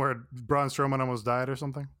one where Braun Strowman almost died or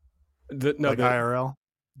something? IRL?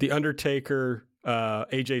 The Undertaker,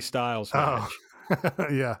 AJ Styles match. Oh,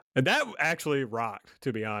 yeah. And that actually rocked,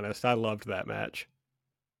 to be honest. I loved that match.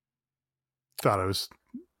 Thought it was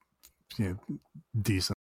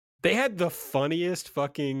decent. They had the funniest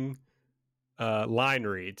fucking line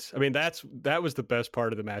reads. I mean, that was the best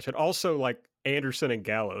part of the match. And also, like, Anderson and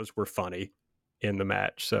Gallows were funny in the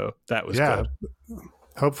match. So that was good.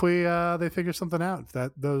 Hopefully they figure something out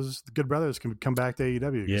that those Good Brothers can come back to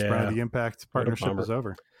AEW because probably the Impact partnership is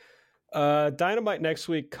over. Dynamite next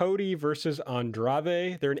week, Cody versus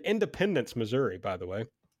Andrade. They're in Independence, Missouri, by the way.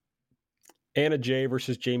 Anna Jay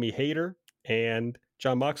versus Jamie Hayter, and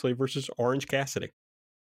Jon Moxley versus Orange Cassidy.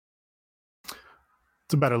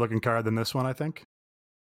 It's a better looking card than this one, I think.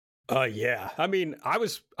 Yeah. I mean, I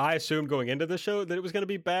assumed going into the show that it was going to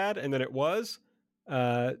be bad, and then it was.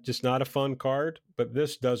 Just not a fun card, but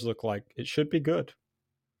this does look like it should be good.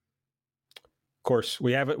 Of course,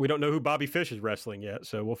 we don't know who Bobby Fish is wrestling yet,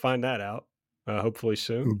 so we'll find that out hopefully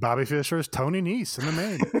soon. Bobby Fish versus Tony Nese in the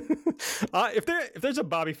main. If there's a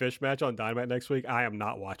Bobby Fish match on Dynamite next week, I am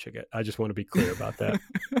not watching it. I just want to be clear about that.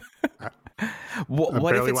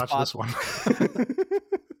 What if it's this one?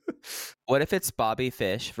 What if it's Bobby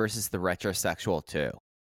Fish versus the Retrosexual 2?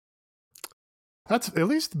 That's at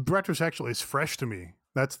least Retrosexual is fresh to me.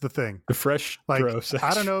 That's the thing. The fresh, like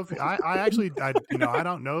I don't know if I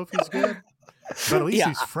don't know if he's good, but at least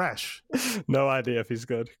he's fresh. No idea if he's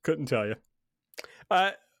good. Couldn't tell you.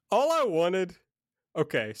 All I wanted.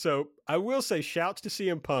 Okay, so I will say shouts to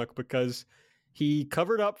CM Punk because he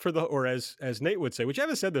covered up for or as Nate would say, which I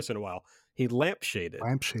haven't said this in a while, he lampshaded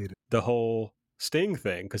the whole Sting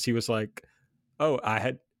thing because he was like, oh,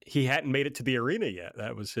 he hadn't made it to the arena yet.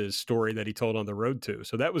 That was his story that he told on the road to.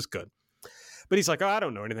 So that was good. But he's like, oh, I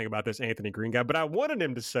don't know anything about this Anthony Green guy. But I wanted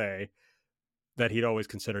him to say that he'd always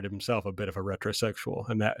considered himself a bit of a retrosexual.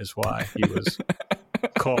 And that is why he was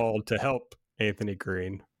called to help Anthony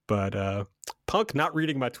Green. But Punk not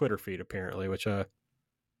reading my Twitter feed, apparently, which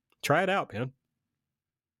try it out, man.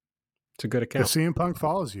 It's a good account. If CM Punk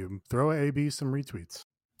follows you, throw AB some retweets.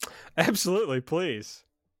 Absolutely, please.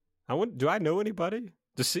 Do I know anybody?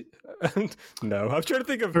 No, I'm trying to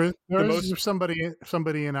think of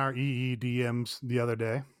somebody in our EE DMs the other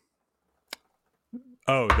day.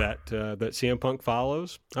 Oh, that CM Punk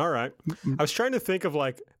follows. All right, I was trying to think of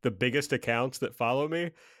like the biggest accounts that follow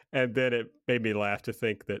me, and then it made me laugh to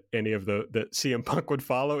think that that CM Punk would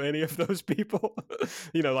follow any of those people.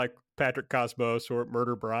 Like Patrick Cosmos or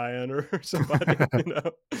Murder Brian or somebody.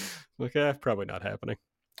 Like, probably not happening.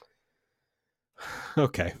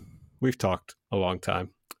 Okay. We've talked a long time.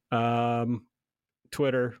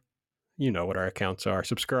 Twitter, you know what our accounts are.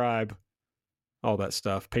 Subscribe, all that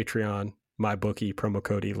stuff. Patreon, MyBookie, promo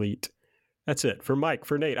code ELITE. That's it. For Mike,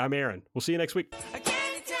 for Nate, I'm Aaron. We'll see you next week.